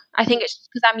either. I think it's just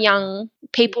because I'm young.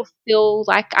 People feel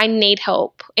like I need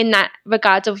help in that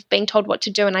regards of being told what to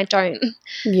do, and I don't.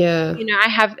 Yeah. You know, I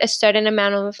have a certain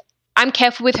amount of, I'm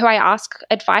careful with who I ask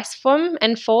advice from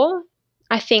and for.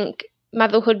 I think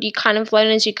motherhood, you kind of learn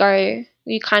as you go.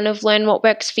 You kind of learn what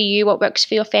works for you, what works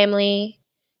for your family,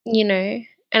 you know.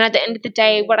 And at the end of the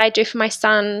day, what I do for my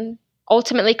son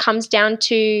ultimately comes down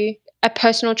to a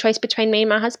personal choice between me and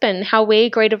my husband, how we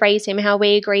agree to raise him, how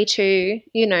we agree to,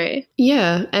 you know.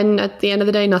 Yeah, and at the end of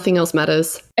the day, nothing else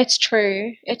matters. It's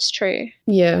true. It's true.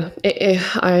 Yeah,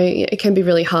 it can be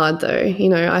really hard though. You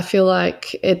know, I feel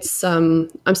like it's,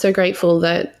 I'm so grateful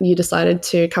that you decided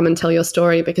to come and tell your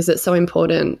story because it's so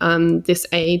important. This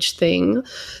age thing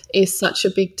is such a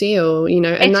big deal, you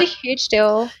know. And it's a huge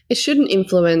deal. It shouldn't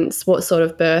influence what sort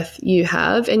of birth you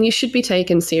have, and you should be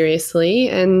taken seriously.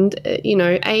 And, you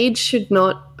know, age should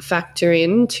not factor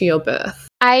into your birth.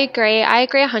 I agree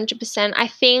 100%. I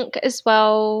think as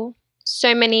well,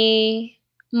 so many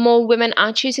more women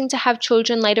are choosing to have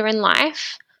children later in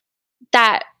life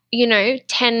that, you know,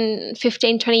 10,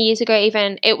 15, 20 years ago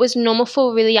even, it was normal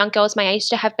for really young girls my age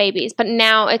to have babies. But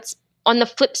now it's on the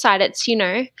flip side, it's, you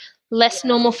know, less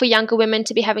normal for younger women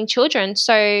to be having children.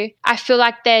 So I feel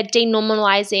like they're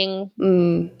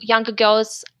denormalizing younger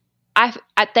girls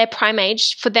at their prime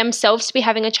age for themselves to be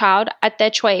having a child at their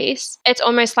choice. It's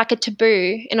almost like a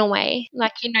taboo in a way.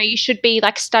 Like, you know, you should be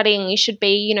like studying, you should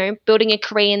be, you know, building a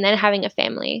career and then having a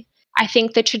family. I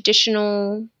think it should just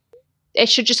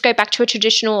go back to a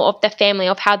traditional of the family,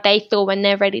 of how they feel when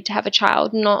they're ready to have a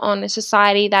child, not on a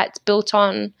society that's built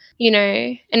on, you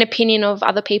know, an opinion of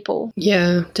other people.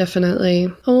 Yeah, definitely.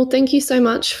 Oh, well, thank you so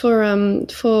much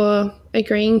for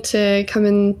agreeing to come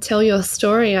and tell your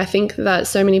story. I think that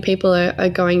so many people are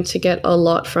going to get a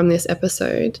lot from this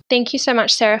episode. Thank you so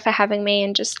much, Sarah, for having me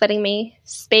and just letting me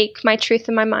speak my truth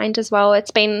in my mind as well.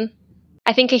 It's been,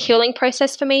 I think, a healing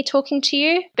process for me talking to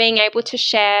you, being able to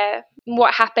share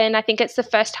what happened. I think it's the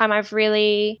first time I've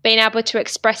really been able to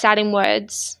express out in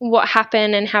words what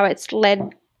happened and how it's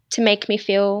led to make me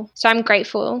feel. So I'm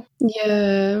grateful.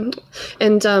 Yeah.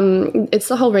 And it's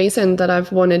the whole reason that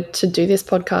I've wanted to do this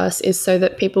podcast is so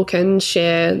that people can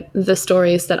share the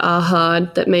stories that are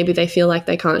hard that maybe they feel like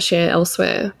they can't share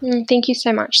elsewhere. Thank you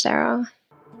so much, Sarah.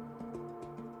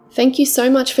 Thank you so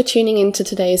much for tuning in to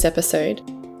today's episode.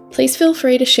 Please feel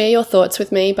free to share your thoughts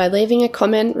with me by leaving a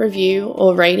comment, review,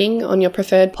 or rating on your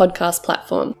preferred podcast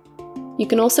platform. You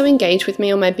can also engage with me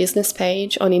on my business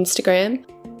page on Instagram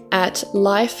at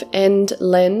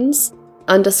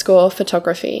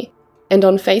lifeandlens_photography and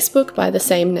on Facebook by the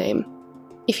same name.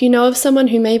 If you know of someone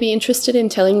who may be interested in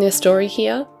telling their story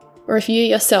here, or if you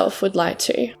yourself would like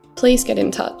to, please get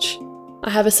in touch. I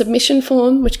have a submission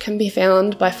form which can be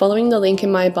found by following the link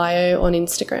in my bio on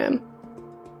Instagram.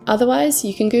 Otherwise,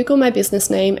 you can Google my business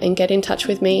name and get in touch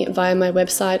with me via my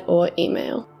website or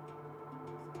email.